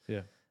is.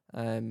 So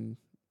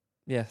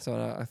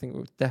I think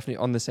we're definitely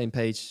on the same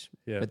page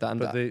with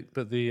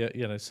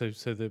that.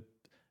 So the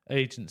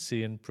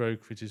agency and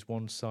brokerage is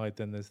one side,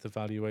 then there's the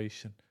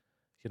valuation.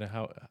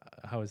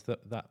 How is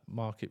that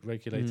market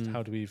regulated?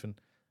 How do we even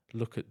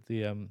look at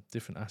the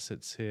different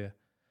assets here?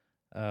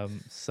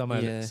 Some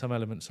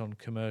elements on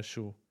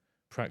commercial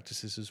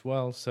practices as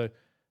well. So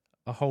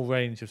a whole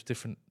range of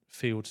different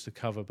fields to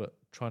cover, but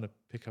trying to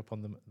pick up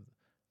on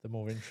the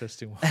more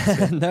interesting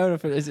ones. No,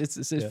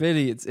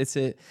 really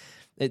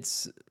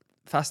it's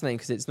fascinating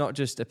because it's not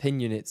just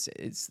opinion. It's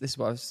this is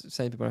what I was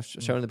saying when I was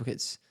showing the book.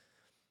 It's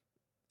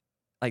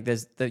like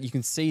you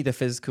can see the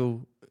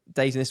physical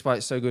data, and this is why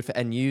it's so good for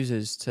end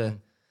users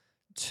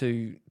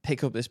to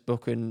pick up this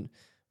book and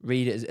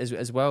read it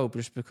as well,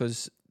 just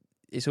because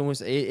it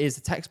is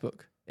a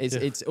textbook.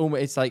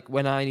 It's like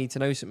when I need to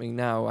know something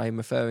now, I'm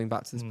referring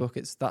back to this book.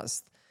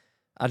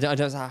 I don't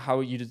know how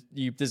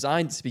you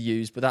designed it to be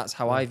used, but that's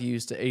how I've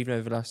used it even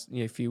over the last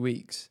few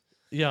weeks.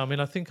 Yeah, I mean,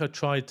 I think I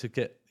tried to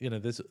get,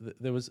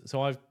 there was,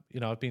 so I've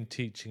been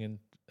teaching in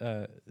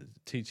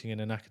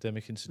an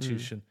academic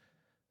institution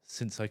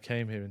since I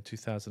came here in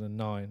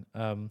 2009,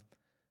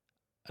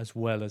 as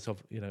well as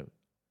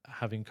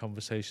having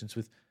conversations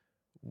with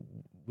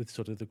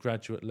sort of the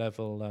graduate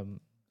level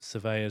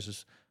surveyors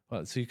as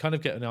well. So you kind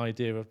of get an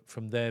idea of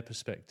from their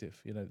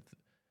perspective,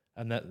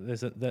 and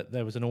that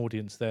there was an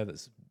audience there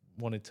that's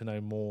wanted to know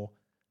more.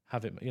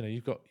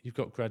 You've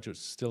got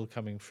graduates still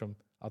coming from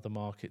other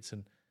markets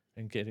and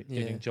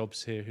getting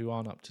jobs here who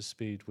aren't up to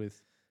speed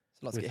with.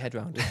 It's a lot to get your head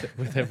around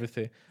with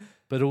everything,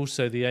 but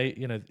also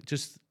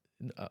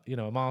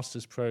a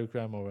master's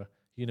program or a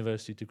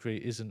university degree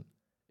isn't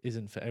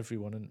for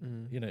everyone.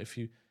 And if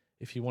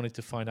you wanted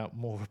to find out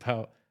more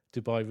about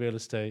Dubai real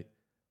estate,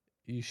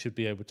 you should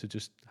be able to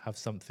just have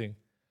something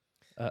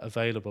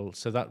available.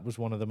 So that was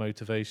one of the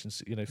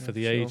motivations, for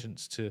the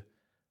agents to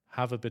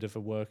have a bit of a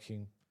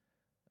working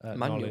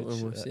manual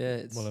knowledge. Almost,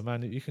 a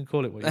manual. You can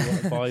call it what you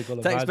want, a Bible,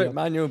 a textbook,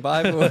 manual,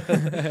 Bible.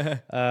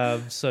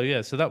 So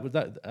that was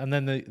that. And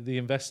then the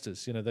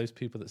investors, those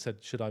people that said,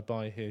 should I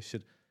buy here?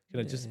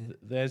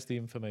 There's the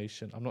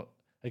information. I'm not.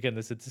 Again,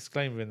 there's a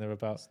disclaimer in there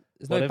about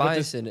there's no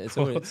bias in it. It's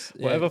always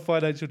whatever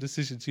financial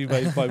decisions you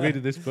make by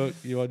reading this book,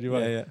 you're on your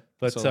own. Yeah.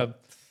 But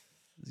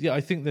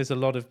I think there's a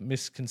lot of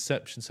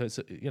misconception. So it's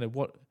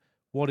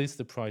what is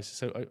the price?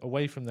 So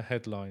away from the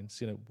headlines,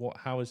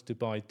 how has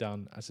Dubai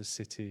done as a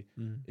city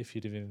if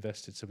you'd have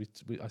invested? So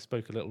I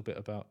spoke a little bit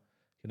about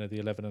the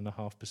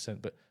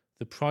 11.5%, but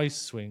the price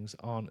swings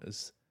aren't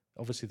as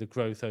obviously the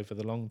growth over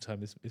the long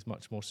term is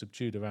much more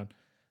subdued, around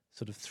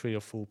sort of 3 or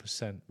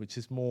 4%, which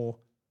is more.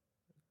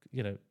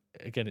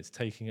 Again, it's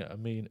taking a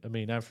mean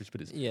average, but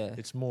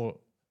it's more.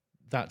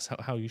 That's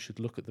how you should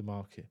look at the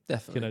market.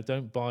 Definitely.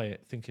 Don't buy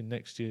it thinking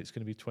next year it's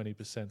going to be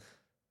 20%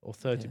 or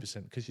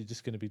 30% because you're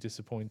just going to be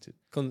disappointed.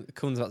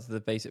 Comes back to the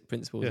basic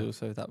principles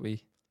also that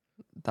we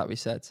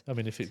said. I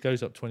mean, if it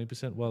goes up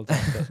 20%, well done.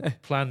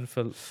 But plan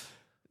for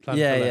less.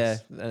 Yeah.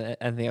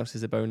 Anything else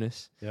is a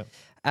bonus. Yeah.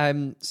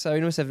 So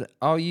number 7,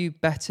 are you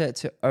better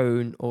to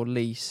own or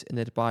lease in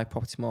the Dubai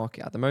property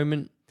market at the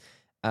moment?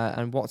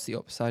 And what's the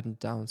upside and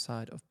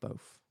downside of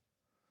both?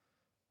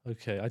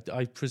 Okay,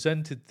 I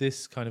presented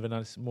this kind of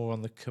analysis more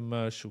on the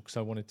commercial because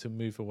I wanted to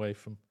move away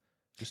from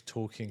just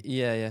talking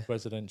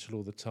residential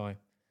all the time.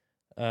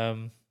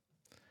 I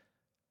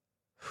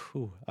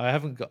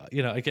haven't got,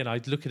 again, I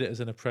look at it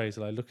as an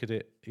appraisal. I look at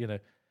it,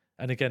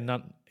 and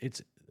again,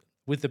 it's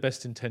with the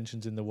best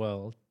intentions in the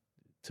world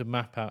to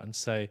map out and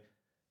say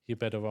you're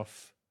better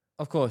off.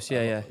 Of course,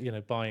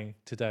 buying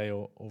today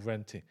or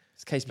renting.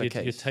 It's case by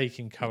case. You're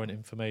taking current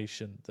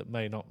information that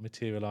may not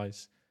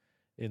materialize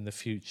in the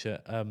future.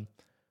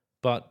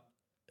 But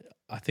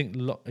I think,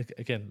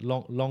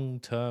 long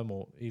term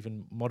or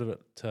even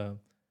moderate term,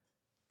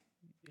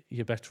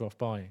 you're better off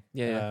buying.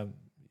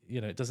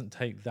 It doesn't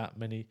take that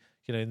many,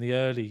 in the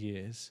early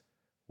years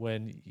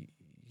when,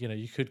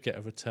 you could get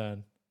a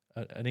return,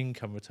 an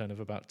income return of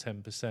about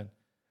 10%.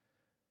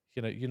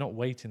 You're not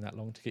waiting that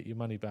long to get your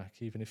money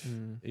back, even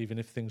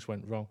if things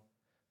went wrong.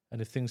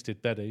 And if things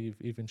did better, you've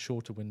even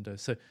shorter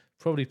windows. So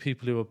probably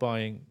people who are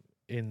buying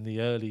in the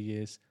early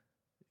years,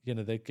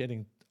 they're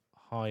getting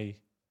high,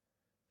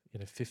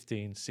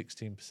 15,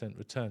 16%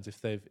 returns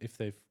if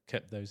they've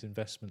kept those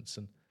investments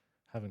and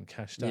haven't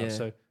cashed out.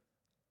 So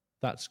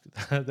that's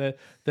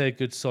they're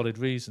good solid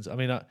reasons. I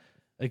mean,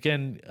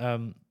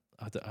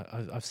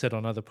 I've said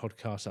on other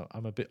podcasts,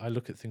 I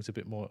look at things a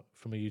bit more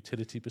from a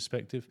utility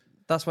perspective.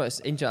 That's why it's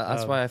interesting.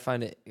 That's why I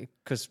find it,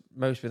 because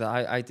most people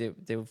that I deal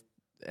with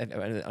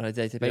on a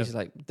day-to-day basis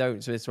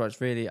don't. So it's why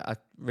I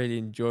really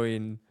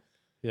enjoying.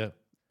 Yeah.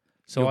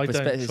 So I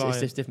don't try. It's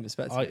just different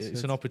perspectives.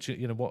 It's an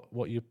opportunity.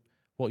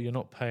 What you're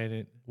not paying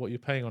it. What you're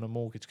paying on a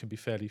mortgage can be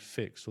fairly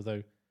fixed,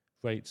 although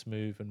rates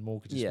move and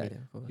mortgages move.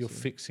 You're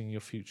fixing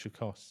your future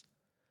costs.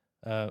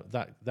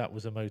 That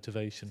was a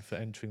motivation for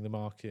entering the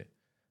market.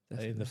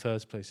 In the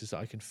first place, is that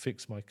I can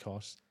fix my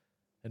costs,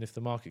 and if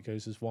the market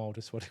goes as wild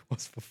as what it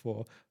was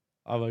before,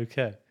 I'm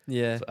okay.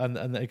 Yeah.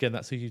 And again,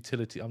 that's a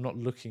utility. I'm not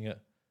looking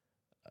at,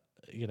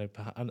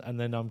 and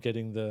then I'm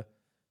getting the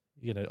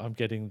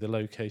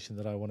location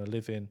that I want to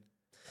live in,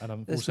 and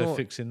I'm also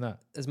fixing that.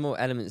 There's more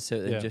elements to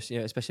it than just,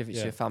 especially if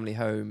it's your family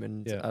home.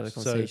 And I had a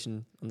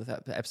conversation on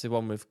the episode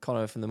 1 with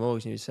Connor from the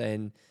mortgage, and he was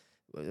saying,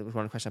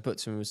 one question I put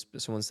to him was,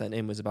 someone sent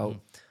in was about,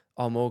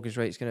 our mortgage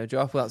rate's going to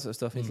drop, all that sort of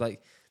stuff. And it's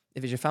like,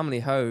 if it's your family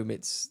home,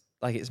 it's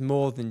like, it's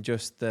more than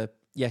just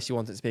yes, you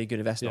want it to be a good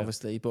investment,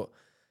 obviously, but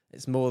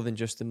it's more than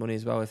just the money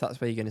as well. If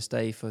that's where you're going to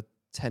stay for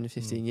 10,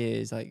 15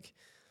 years, like,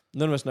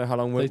 none of us know how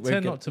long we're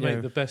tend not to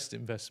make the best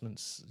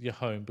investments your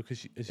home,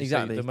 because as you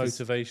say, the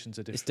motivations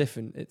are different. It's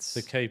different. It's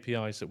the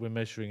KPIs that we're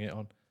measuring it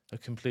on are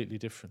completely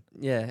different.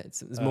 Yeah,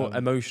 it's more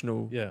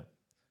emotional. Yeah.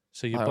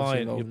 So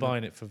you're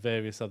buying it for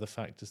various other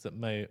factors that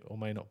may or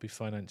may not be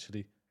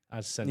financially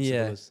as sensible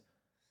as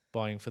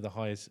buying for the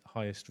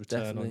highest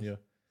return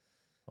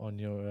on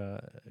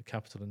your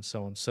capital and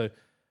so on. So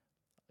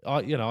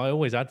I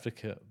always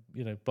advocate,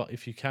 but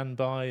if you can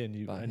buy and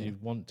you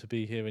want to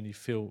be here and you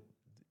feel,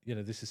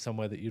 this is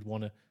somewhere that you'd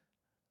want to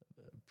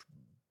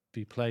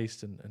be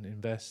placed and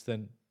invest,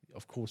 then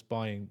of course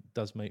buying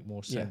does make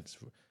more Yeah. sense.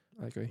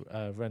 I agree.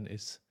 Rent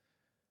is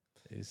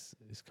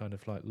kind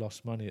of like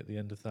lost money at the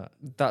end of that.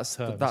 That's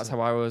term, that's isn't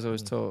how I was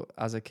always Mm. taught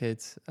as a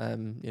kid.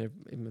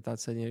 My dad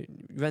said,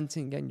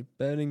 renting again, you're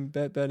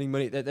burning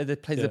money. There's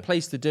Yeah. a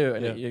place to do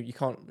it, and Yeah. you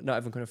can't. Not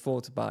everyone can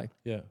afford to buy.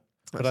 Yeah, I've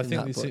but I seen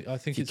think that, but I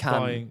think if you it's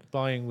can-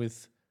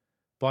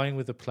 buying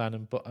with a plan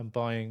and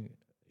buying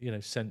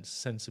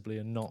sensibly,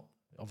 and not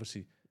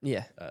obviously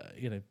yeah,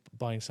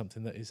 buying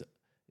something that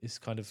is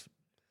kind of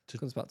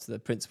comes back to the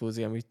principles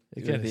again.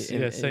 again the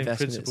same investment,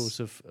 principles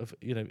of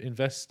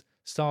invest,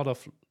 start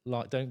off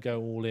light, don't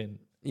go all in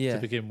Yeah,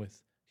 to begin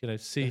with.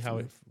 See how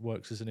it Definitely.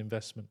 works as an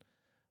investment.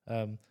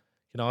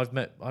 I've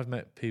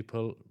met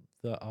people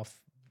that are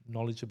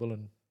knowledgeable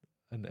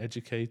and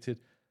educated.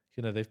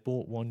 They've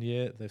bought 1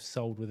 year, they've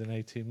sold within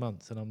 18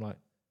 months, and I'm like,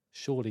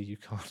 surely you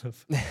can't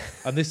have.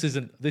 And this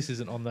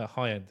isn't on the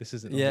high end. This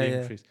isn't on Yeah, the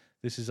yeah. increase.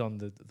 This is on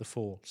the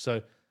fall.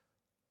 So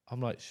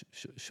I'm like,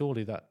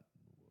 surely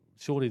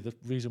the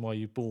reason why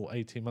you bought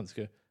 18 months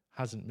ago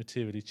hasn't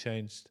materially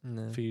changed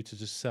No. for you to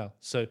just sell.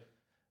 So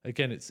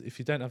again, it's if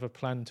you don't have a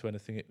plan to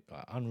anything, it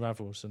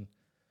unravels, and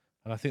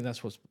I think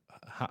that's what's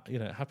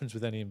it happens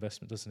with any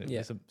investment, doesn't it?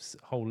 Yeah. There's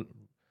a whole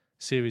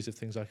series of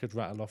things I could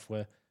rattle off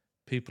where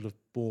people have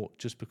bought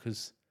just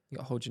because You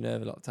got to hold your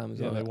nerve a lot of times.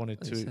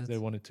 they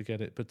wanted to get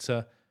it. But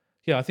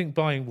I think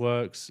buying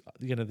works.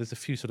 There's a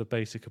few sort of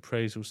basic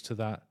appraisals to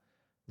that.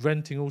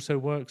 Renting also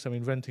works. I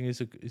mean, renting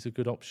is a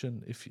good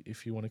option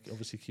if you want to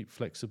obviously keep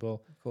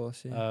flexible. Of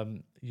course, yeah.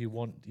 You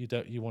want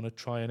to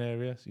try an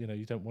area.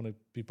 You don't want to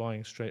be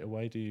buying straight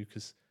away, do you?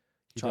 Because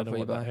you Try don't know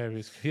before what you that buy. area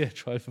is. Yeah,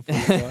 try before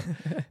you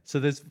buy. So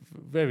there's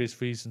various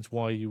reasons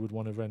why you would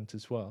want to rent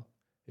as well.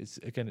 It's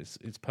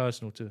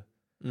personal to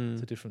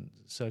different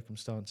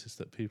circumstances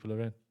that people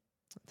are in.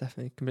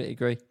 Definitely, completely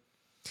agree.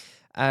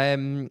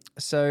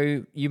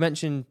 So you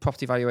mentioned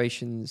property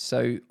valuations.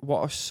 So what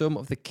are some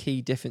of the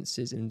key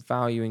differences in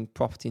valuing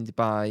property in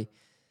Dubai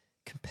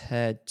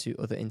compared to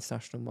other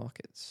international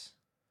markets?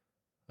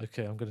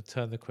 Okay, I'm going to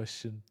turn the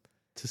question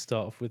to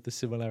start off with the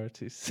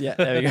similarities. Yeah,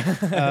 there we go.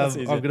 That's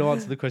I'm easier. going to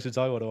answer the questions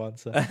I want to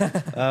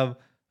answer.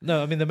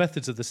 No, I mean the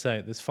methods are the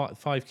same. There's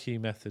five key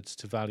methods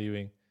to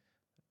valuing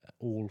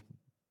all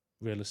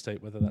real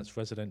estate, whether that's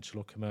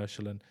residential or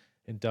commercial and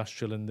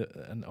industrial,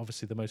 and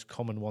obviously the most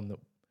common one that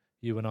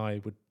you and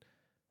I would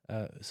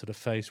sort of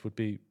face would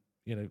be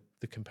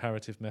the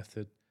comparative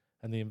method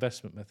and the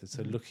investment method.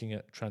 So looking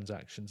at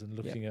transactions and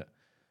looking at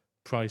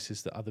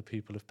prices that other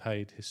people have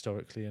paid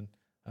historically, and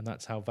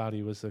that's how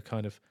valuers are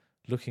kind of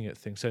looking at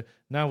things. So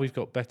now we've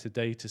got better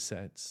data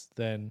sets,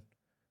 then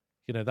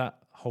that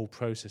whole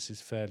process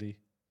is fairly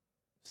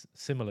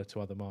similar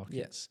to other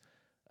markets.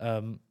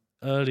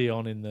 Early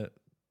on in the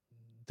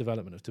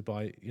development of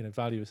Dubai,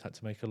 valuers had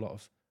to make a lot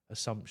of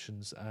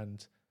assumptions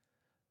and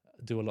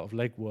do a lot of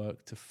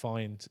legwork to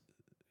find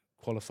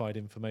qualified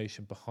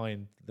information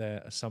behind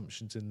their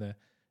assumptions in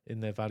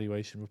their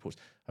valuation reports.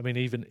 I mean,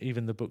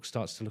 even the book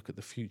starts to look at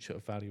the future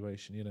of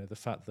valuation. The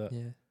fact that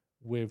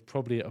we're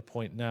probably at a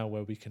point now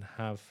where we can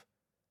have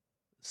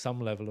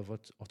some level of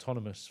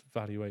autonomous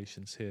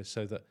valuations here,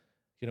 so that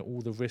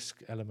all the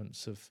risk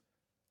elements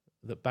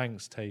that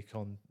banks take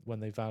on when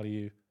they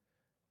value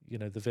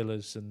the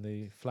villas and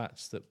the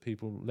flats that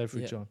people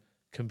leverage on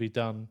can be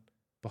done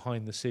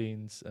behind the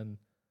scenes, and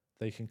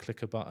they can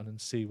click a button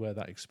and see where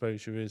that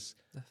exposure is.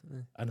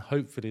 Definitely. And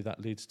hopefully that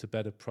leads to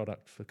better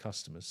product for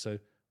customers. So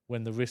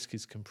when the risk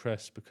is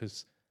compressed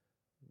because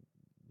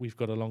we've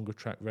got a longer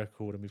track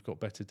record and we've got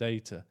better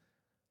data,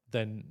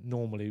 then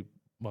normally,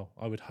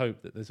 I would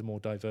hope that there's a more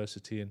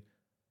diversity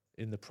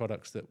in the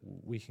products that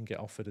we can get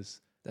offered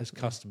as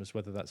customers,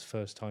 whether that's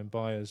first time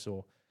buyers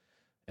or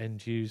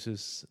end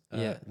users.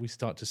 We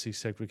start to see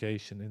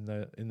segregation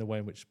in the way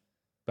in which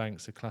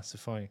banks are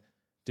classifying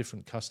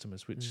different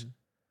customers, which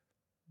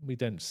we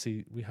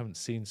haven't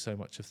seen so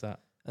much of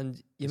that.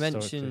 And you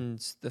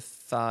mentioned the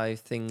 5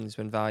 things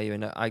when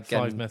valuing.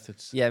 Again, 5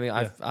 methods. Yeah, I mean,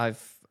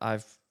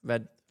 I've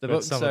read the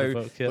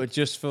book, but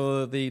just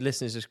for the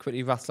listeners, just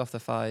quickly rattle off the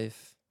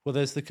 5. Well,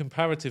 there's the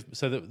comparative.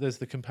 So there's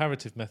the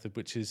comparative method,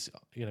 which is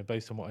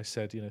based on what I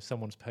said.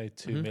 Someone's paid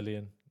 2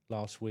 million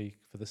last week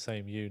for the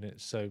same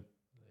unit, so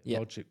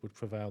logic would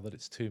prevail that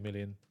it's 2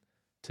 million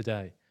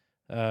today.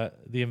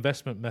 The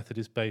investment method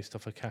is based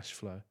off a cash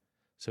flow,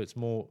 so it's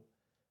more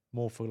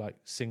for like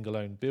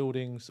single-owned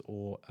buildings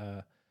or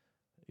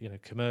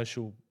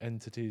commercial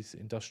entities,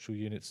 industrial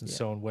units, and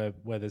so on,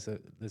 where there's a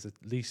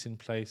lease in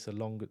place, a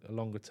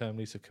longer term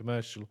lease, a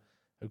commercial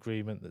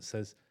agreement that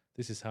says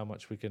this is how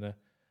much we're going to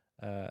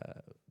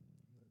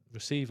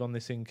receive on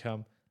this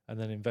income, and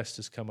then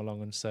investors come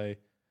along and say,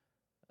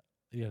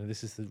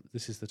 this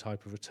is the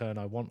type of return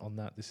I want on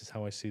that. This is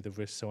how I see the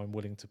risk, so I'm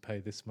willing to pay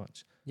this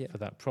much for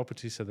that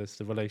property. So there's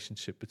the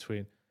relationship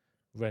between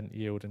rent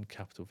yield and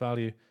capital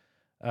value.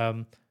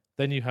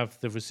 Then you have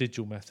the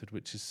residual method,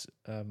 which is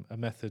a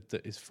method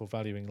that is for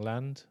valuing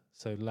land,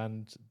 so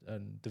land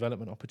and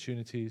development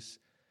opportunities.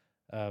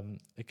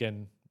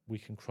 Again, we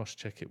can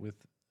cross-check it with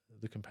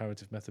the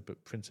comparative method,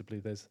 but principally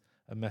there's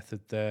a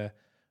method there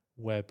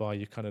whereby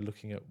you're kind of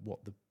looking at what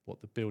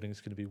the building is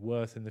going to be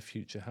worth in the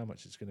future, how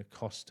much it's going to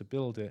cost to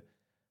build it,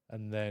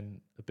 and then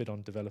a bit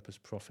on developers'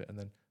 profit, and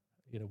then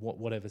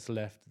whatever's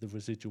left, the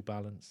residual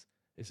balance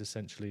is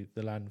essentially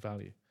the land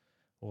value,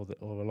 or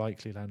a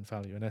likely land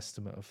value, an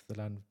estimate of the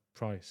land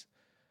price.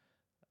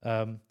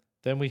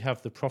 Then we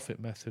have the profit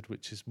method,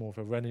 which is more of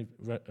a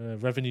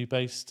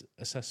revenue-based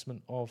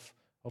assessment of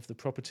the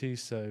property.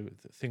 So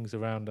things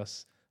around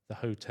us, the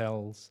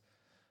hotels,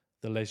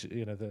 the leisure,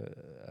 the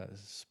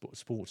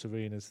sports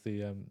arenas,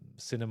 the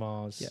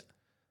cinemas,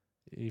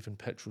 even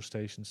petrol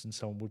stations and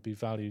so on, would be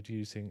valued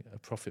using a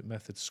profit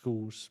method.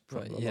 Schools, a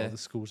lot of the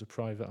schools are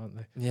private, aren't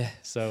they? Yeah.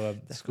 So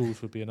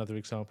schools would be another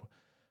example.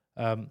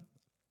 And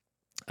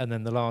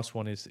then the last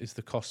one is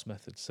the cost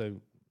method. So,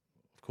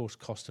 of course,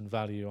 cost and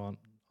value aren't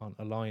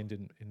aligned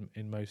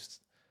in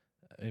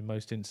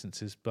most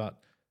instances, but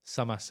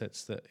some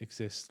assets that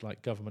exist,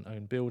 like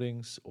government-owned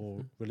buildings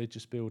or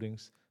religious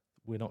buildings,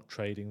 we're not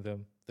trading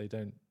them. We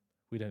don't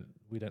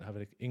have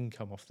an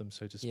income off them,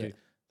 so to speak.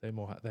 They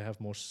have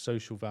more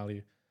social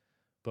value,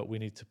 but we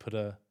need to put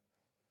a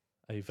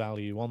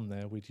value on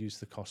there. We'd use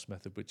the cost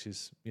method, which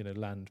is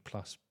land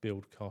plus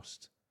build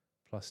cost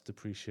plus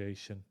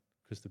depreciation,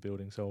 because the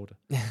building's older.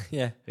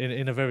 Yeah.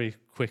 In a very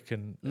quick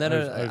and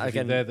overview.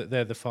 Again,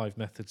 they're the 5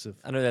 methods of.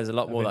 I know there's a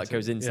lot more that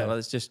goes into that.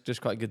 It's just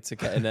quite good to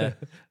get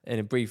in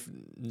a brief.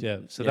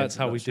 So that's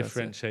how we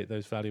differentiate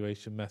those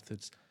valuation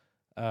methods.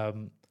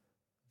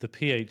 The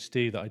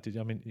PhD that I did,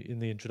 I mean, in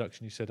the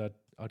introduction, you said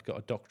I'd got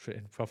a doctorate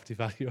in property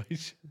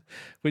valuation,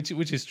 which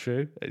is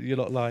true. You're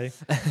not lying.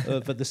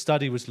 But the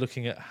study was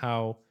looking at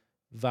how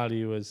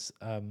valuers,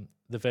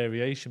 the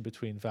variation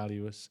between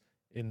valuers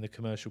in the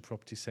commercial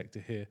property sector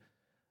here,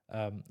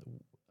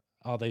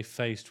 are they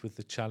faced with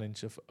the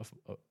challenge of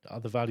are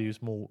the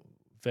values more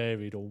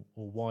varied or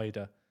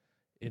wider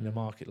in a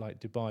market like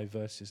Dubai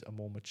versus a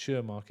more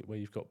mature market where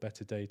you've got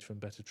better data and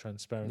better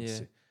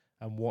transparency,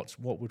 and what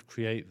would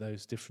create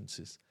those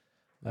differences.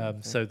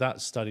 So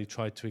that study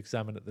tried to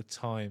examine at the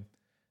time,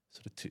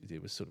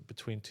 it was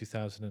between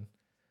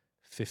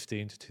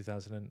 2015 to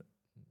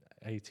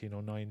 2018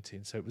 or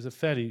 19. So it was a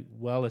fairly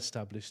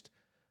well-established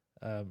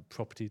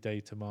property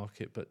data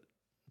market, but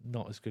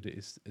not as good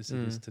as it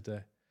is today.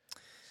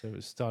 So it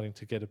was starting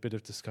to get a bit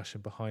of discussion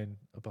behind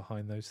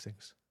those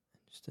things.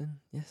 Interesting.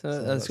 Yeah,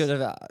 so that's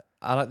good.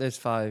 I like those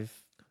 5.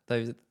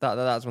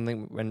 That's one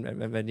thing when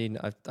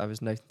I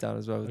was noting down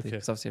as well,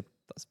 because obviously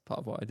that's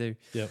part of what I do.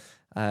 Yeah.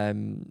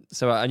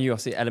 So I knew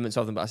obviously elements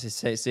of them, but I just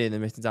seeing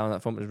them written down on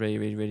that front was really,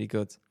 really, really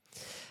good.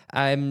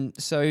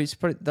 So it's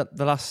probably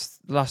the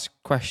last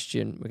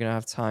question we're going to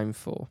have time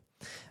for,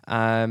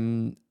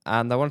 and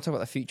I want to talk about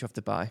the future of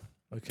Dubai,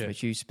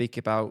 which you speak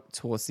about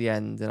towards the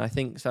end, and I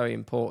think it's very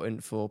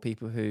important for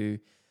people who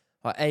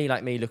are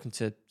like me, looking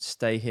to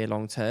stay here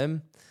long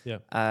term. Yeah.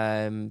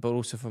 But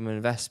also from an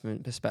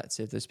investment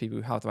perspective, there's people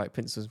who have the right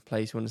principles in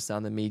place who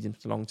understand the medium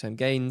to long term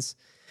gains.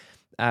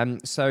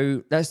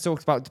 So let's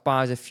talk about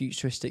Dubai as a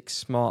futuristic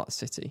smart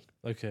city.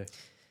 Okay.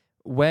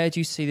 Where do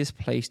you see this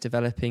place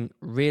developing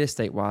real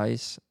estate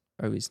wise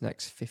over its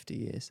next 50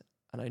 years?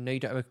 And I know you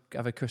don't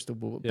have a crystal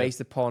ball, but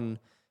based upon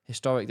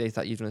historic data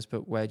that you've done,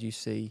 but where do you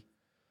see?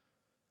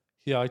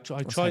 Yeah, I try.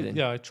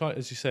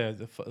 As you say,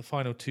 the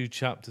final 2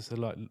 chapters are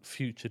like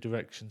future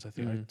directions. I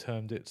think I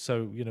termed it.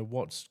 So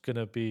what's going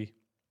to be,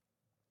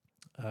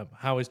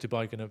 how is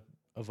Dubai going to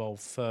evolve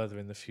further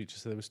in the future?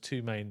 So there was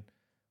 2 main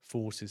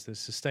forces. There's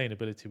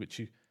sustainability, which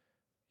you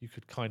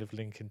could kind of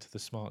link into the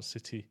smart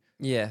city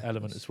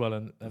element as well,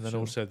 and then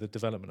also the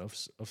development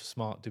of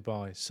smart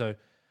Dubai. So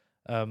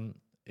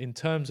in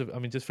terms of, I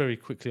mean, just very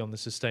quickly on the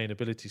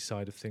sustainability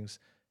side of things,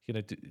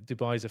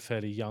 Dubai is a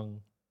fairly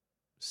young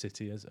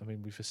city.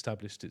 We've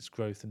established its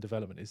growth and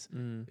development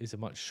is a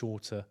much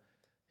shorter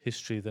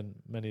history than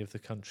many of the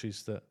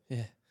countries that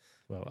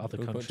other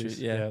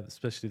countries,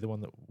 especially the one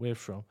that we're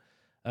from.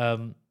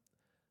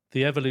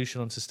 The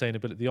evolution on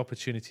sustainability, the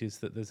opportunity is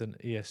that there's an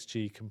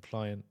ESG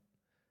compliant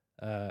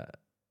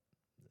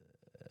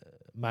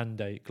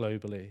mandate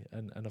globally,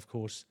 and of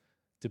course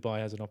Dubai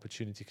has an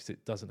opportunity because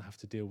it doesn't have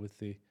to deal with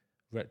the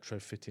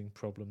retrofitting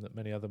problem that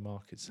many other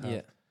markets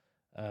have.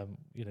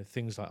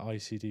 Things like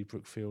ICD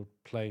Brookfield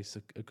Place,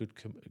 a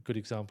good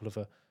example of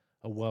a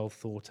well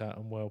thought out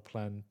and well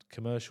planned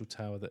commercial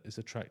tower that has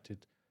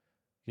attracted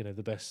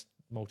the best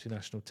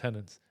multinational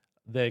tenants.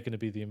 They're going to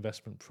be the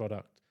investment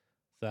product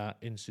that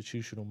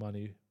institutional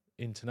money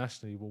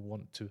internationally will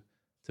want to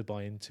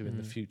buy into in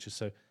the future.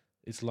 So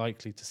it's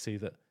likely to see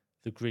that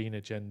the green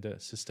agenda,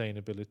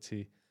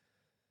 sustainability,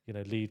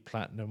 LEED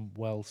Platinum,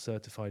 well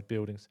certified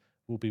buildings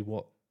will be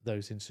what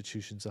those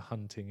institutions are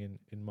hunting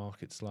in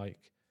markets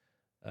like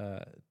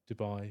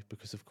Dubai,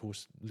 because of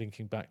course,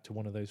 linking back to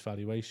one of those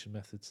valuation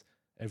methods,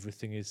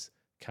 everything is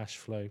cash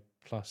flow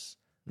plus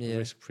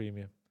risk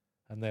premium,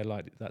 and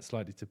that's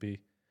likely to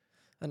be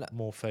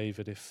more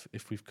favoured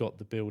if we've got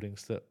the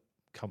buildings that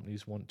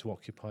companies want to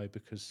occupy,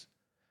 because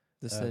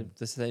the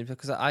same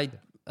because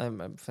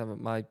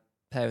my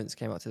parents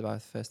came out to Dubai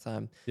for the first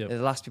time. Yep. They're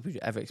the last people you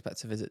ever expect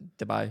to visit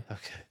Dubai.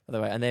 Okay. By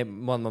the way, and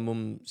my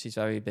mum, she's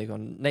very big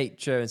on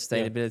nature and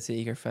sustainability,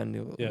 eco-friendly,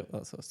 all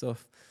that sort of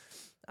stuff.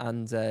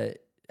 And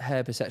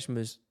her perception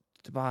was,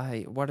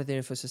 Dubai, what are they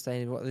doing for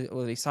sustainable? What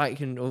are they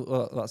recycling?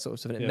 All that sort of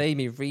stuff. And it made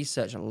me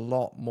research a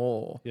lot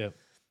more. Yeah.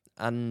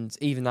 And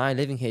even I,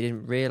 living here,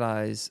 didn't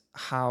realize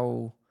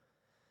how,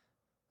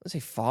 let's say,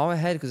 far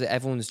ahead, because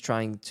everyone's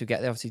trying to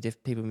get there. Obviously,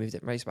 people move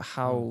different rates, but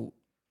how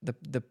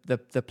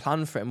the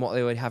plan for it and what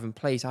they already have in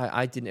place,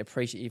 I didn't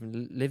appreciate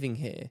even living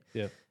here.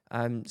 Yeah.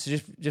 So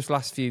just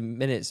last few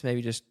minutes,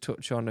 maybe just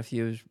touch on a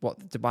few of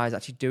what Dubai is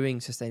actually doing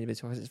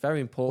sustainability, because it's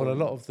very important.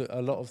 Well,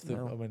 a lot of the.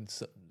 I mean,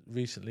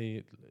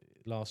 recently,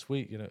 last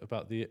week,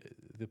 about the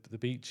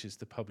beaches,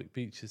 the public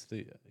beaches,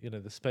 the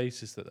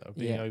spaces that are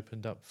being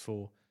opened up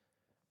for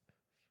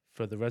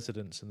the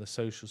residents, and the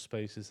social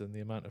spaces, and the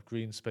amount of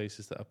green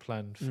spaces that are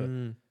planned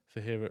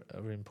for here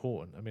are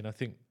important. I mean, I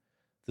think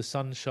the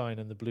sunshine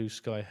and the blue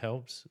sky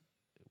helps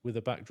with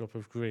a backdrop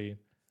of green.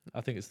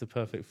 I think it's the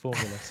perfect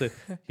formula. So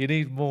you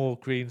need more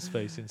green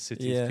space in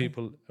cities. Yeah.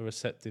 People are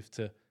receptive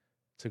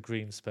to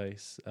green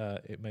space.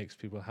 It makes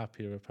people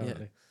happier,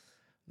 apparently.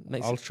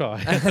 I'll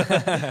try.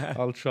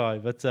 I'll try.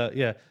 But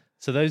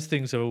so those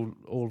things are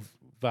all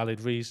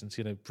valid reasons,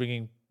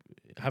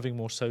 having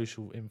more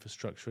social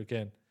infrastructure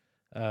again.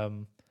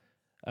 And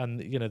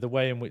the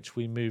way in which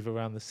we move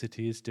around the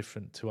city is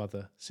different to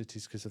other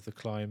cities because of the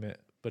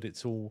climate, but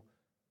it's all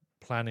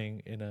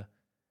planning in a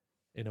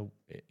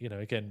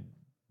again,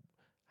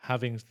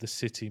 having the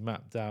city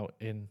mapped out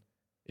in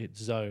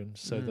its zone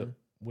so that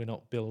we're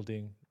not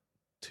building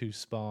too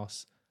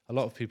sparse. A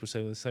lot of people say,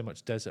 well, there's so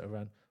much desert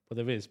around. Well,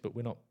 there is, but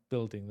we're not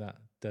building that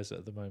desert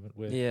at the moment.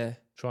 We're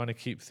trying to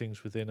keep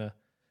things within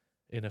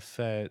a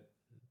fair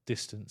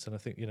distance. And I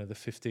think, the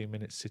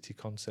 15-minute city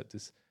concept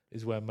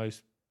is where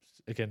most,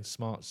 again,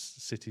 smart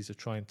cities are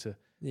trying to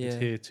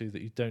adhere to,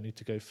 that you don't need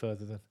to go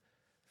further than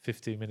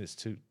 15 minutes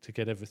to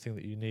get everything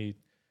that you need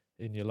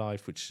in your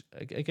life, which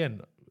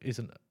again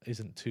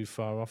isn't too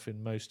far off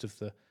in most of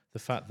the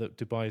fact that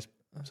Dubai is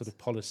sort of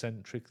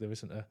polycentric. There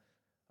isn't a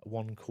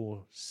one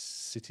core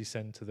city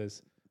centre.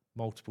 There's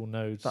multiple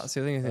nodes. That's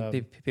the other thing I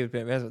think people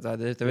don't realise about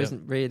that. There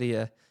isn't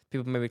really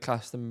people maybe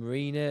class the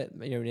marina,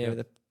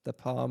 near the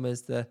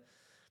Palmers, they're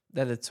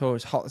the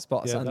tourist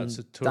hotspots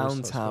and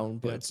downtown,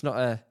 but it's not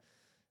a.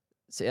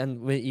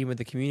 And even with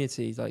the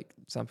communities, like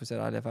Sample said,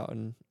 I live out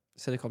in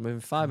Silicon, within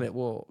 5-minute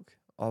walk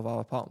of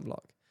our apartment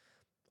block.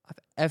 I have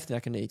everything I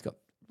can need. Got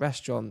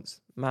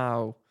restaurants,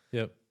 mall,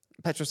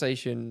 petrol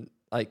station,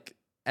 like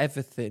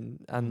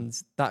everything. And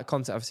that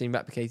concept I've seen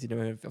replicated,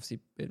 and I've obviously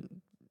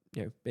been,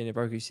 being a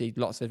broker, you see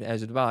lots of different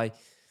areas of Dubai.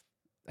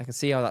 I can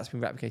see how that's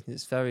been replicated.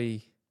 It's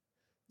very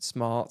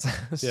smart.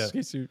 Yeah.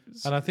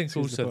 And I think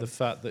also the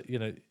fact that,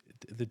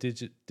 the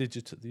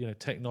digital,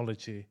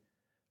 technology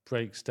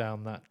breaks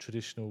down that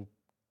traditional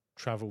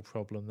travel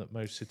problem that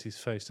most cities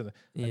face. And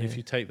if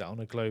you take that on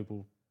a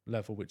global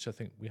level, which I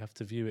think we have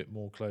to view it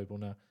more global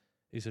now,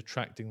 is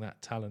attracting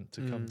that talent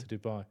to come to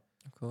Dubai.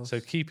 Of course. So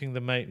keeping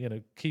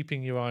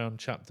keeping your eye on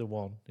chapter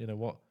 1,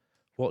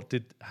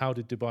 how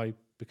did Dubai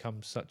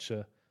become such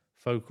a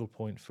focal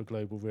point for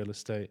global real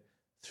estate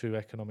through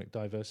economic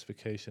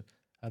diversification?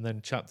 And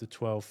then chapter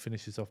 12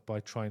 finishes off by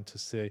trying to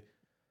see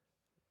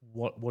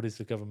what is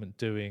the government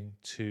doing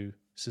to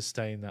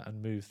sustain that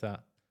and move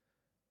that,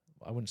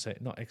 I wouldn't say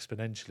not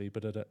exponentially,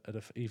 but at a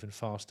even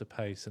faster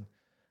pace,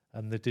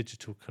 and the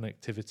digital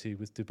connectivity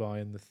with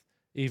Dubai, and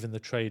even the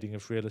trading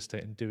of real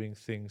estate and doing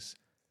things,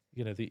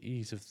 the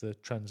ease of the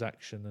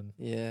transaction,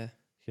 and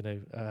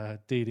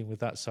dealing with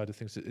that side of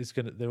things.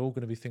 They're all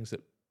going to be things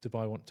that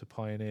Dubai want to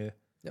pioneer.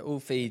 It all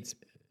feeds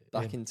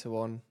back into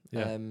one.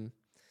 Yeah.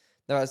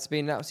 It's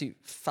been an absolutely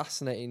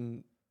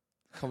fascinating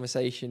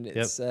conversation.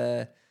 It's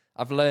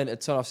I've learned a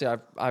ton. Obviously,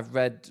 I've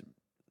read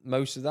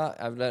most of that.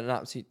 I've learned an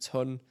absolute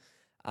ton.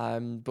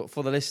 But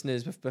for the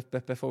listeners,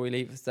 before we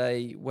leave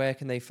today, where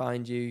can they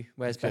find you?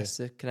 Where's best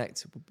to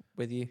connect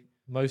with you?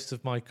 Most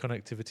of my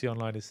connectivity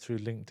online is through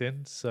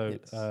LinkedIn. So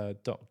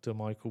Dr.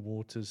 Michael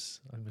Waters,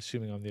 I'm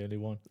assuming I'm the only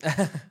one,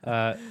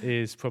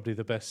 is probably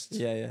the best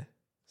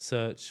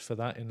search for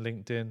that in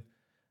LinkedIn.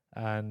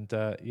 And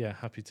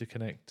happy to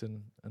connect,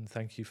 and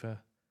thank you for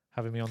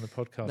having me on the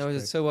podcast. No,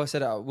 it's so well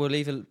said. We'll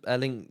leave a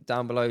link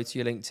down below to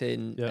your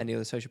LinkedIn, any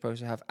other social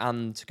posts you have,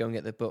 and to go and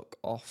get the book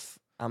off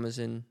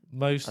Amazon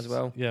as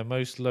well. Yeah,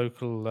 most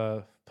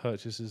local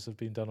purchases have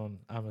been done on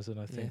Amazon,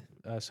 I think.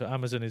 So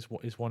Amazon is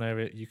one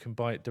area. You can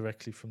buy it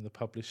directly from the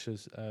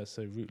publishers.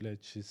 So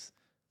Routledge is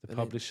the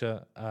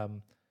publisher.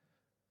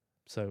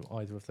 So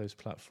either of those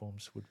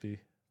platforms would be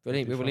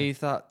brilliant. We will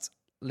leave that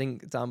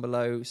link down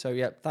below.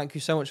 So thank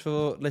you so much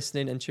for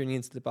listening and tuning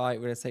into the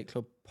Dubai Real Estate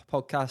Club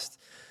podcast.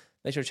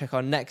 Make sure to check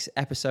our next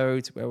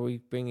episode where we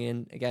bring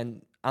in,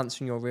 again,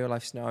 answering your real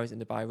life scenarios in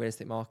the Dubai real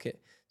estate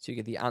market, so you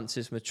get the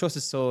answers from a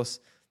trusted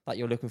source that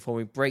you're looking for.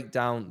 We break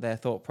down their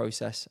thought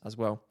process as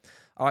well.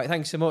 All right,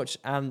 thanks so much,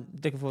 and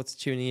looking forward to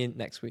tuning in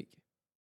next week.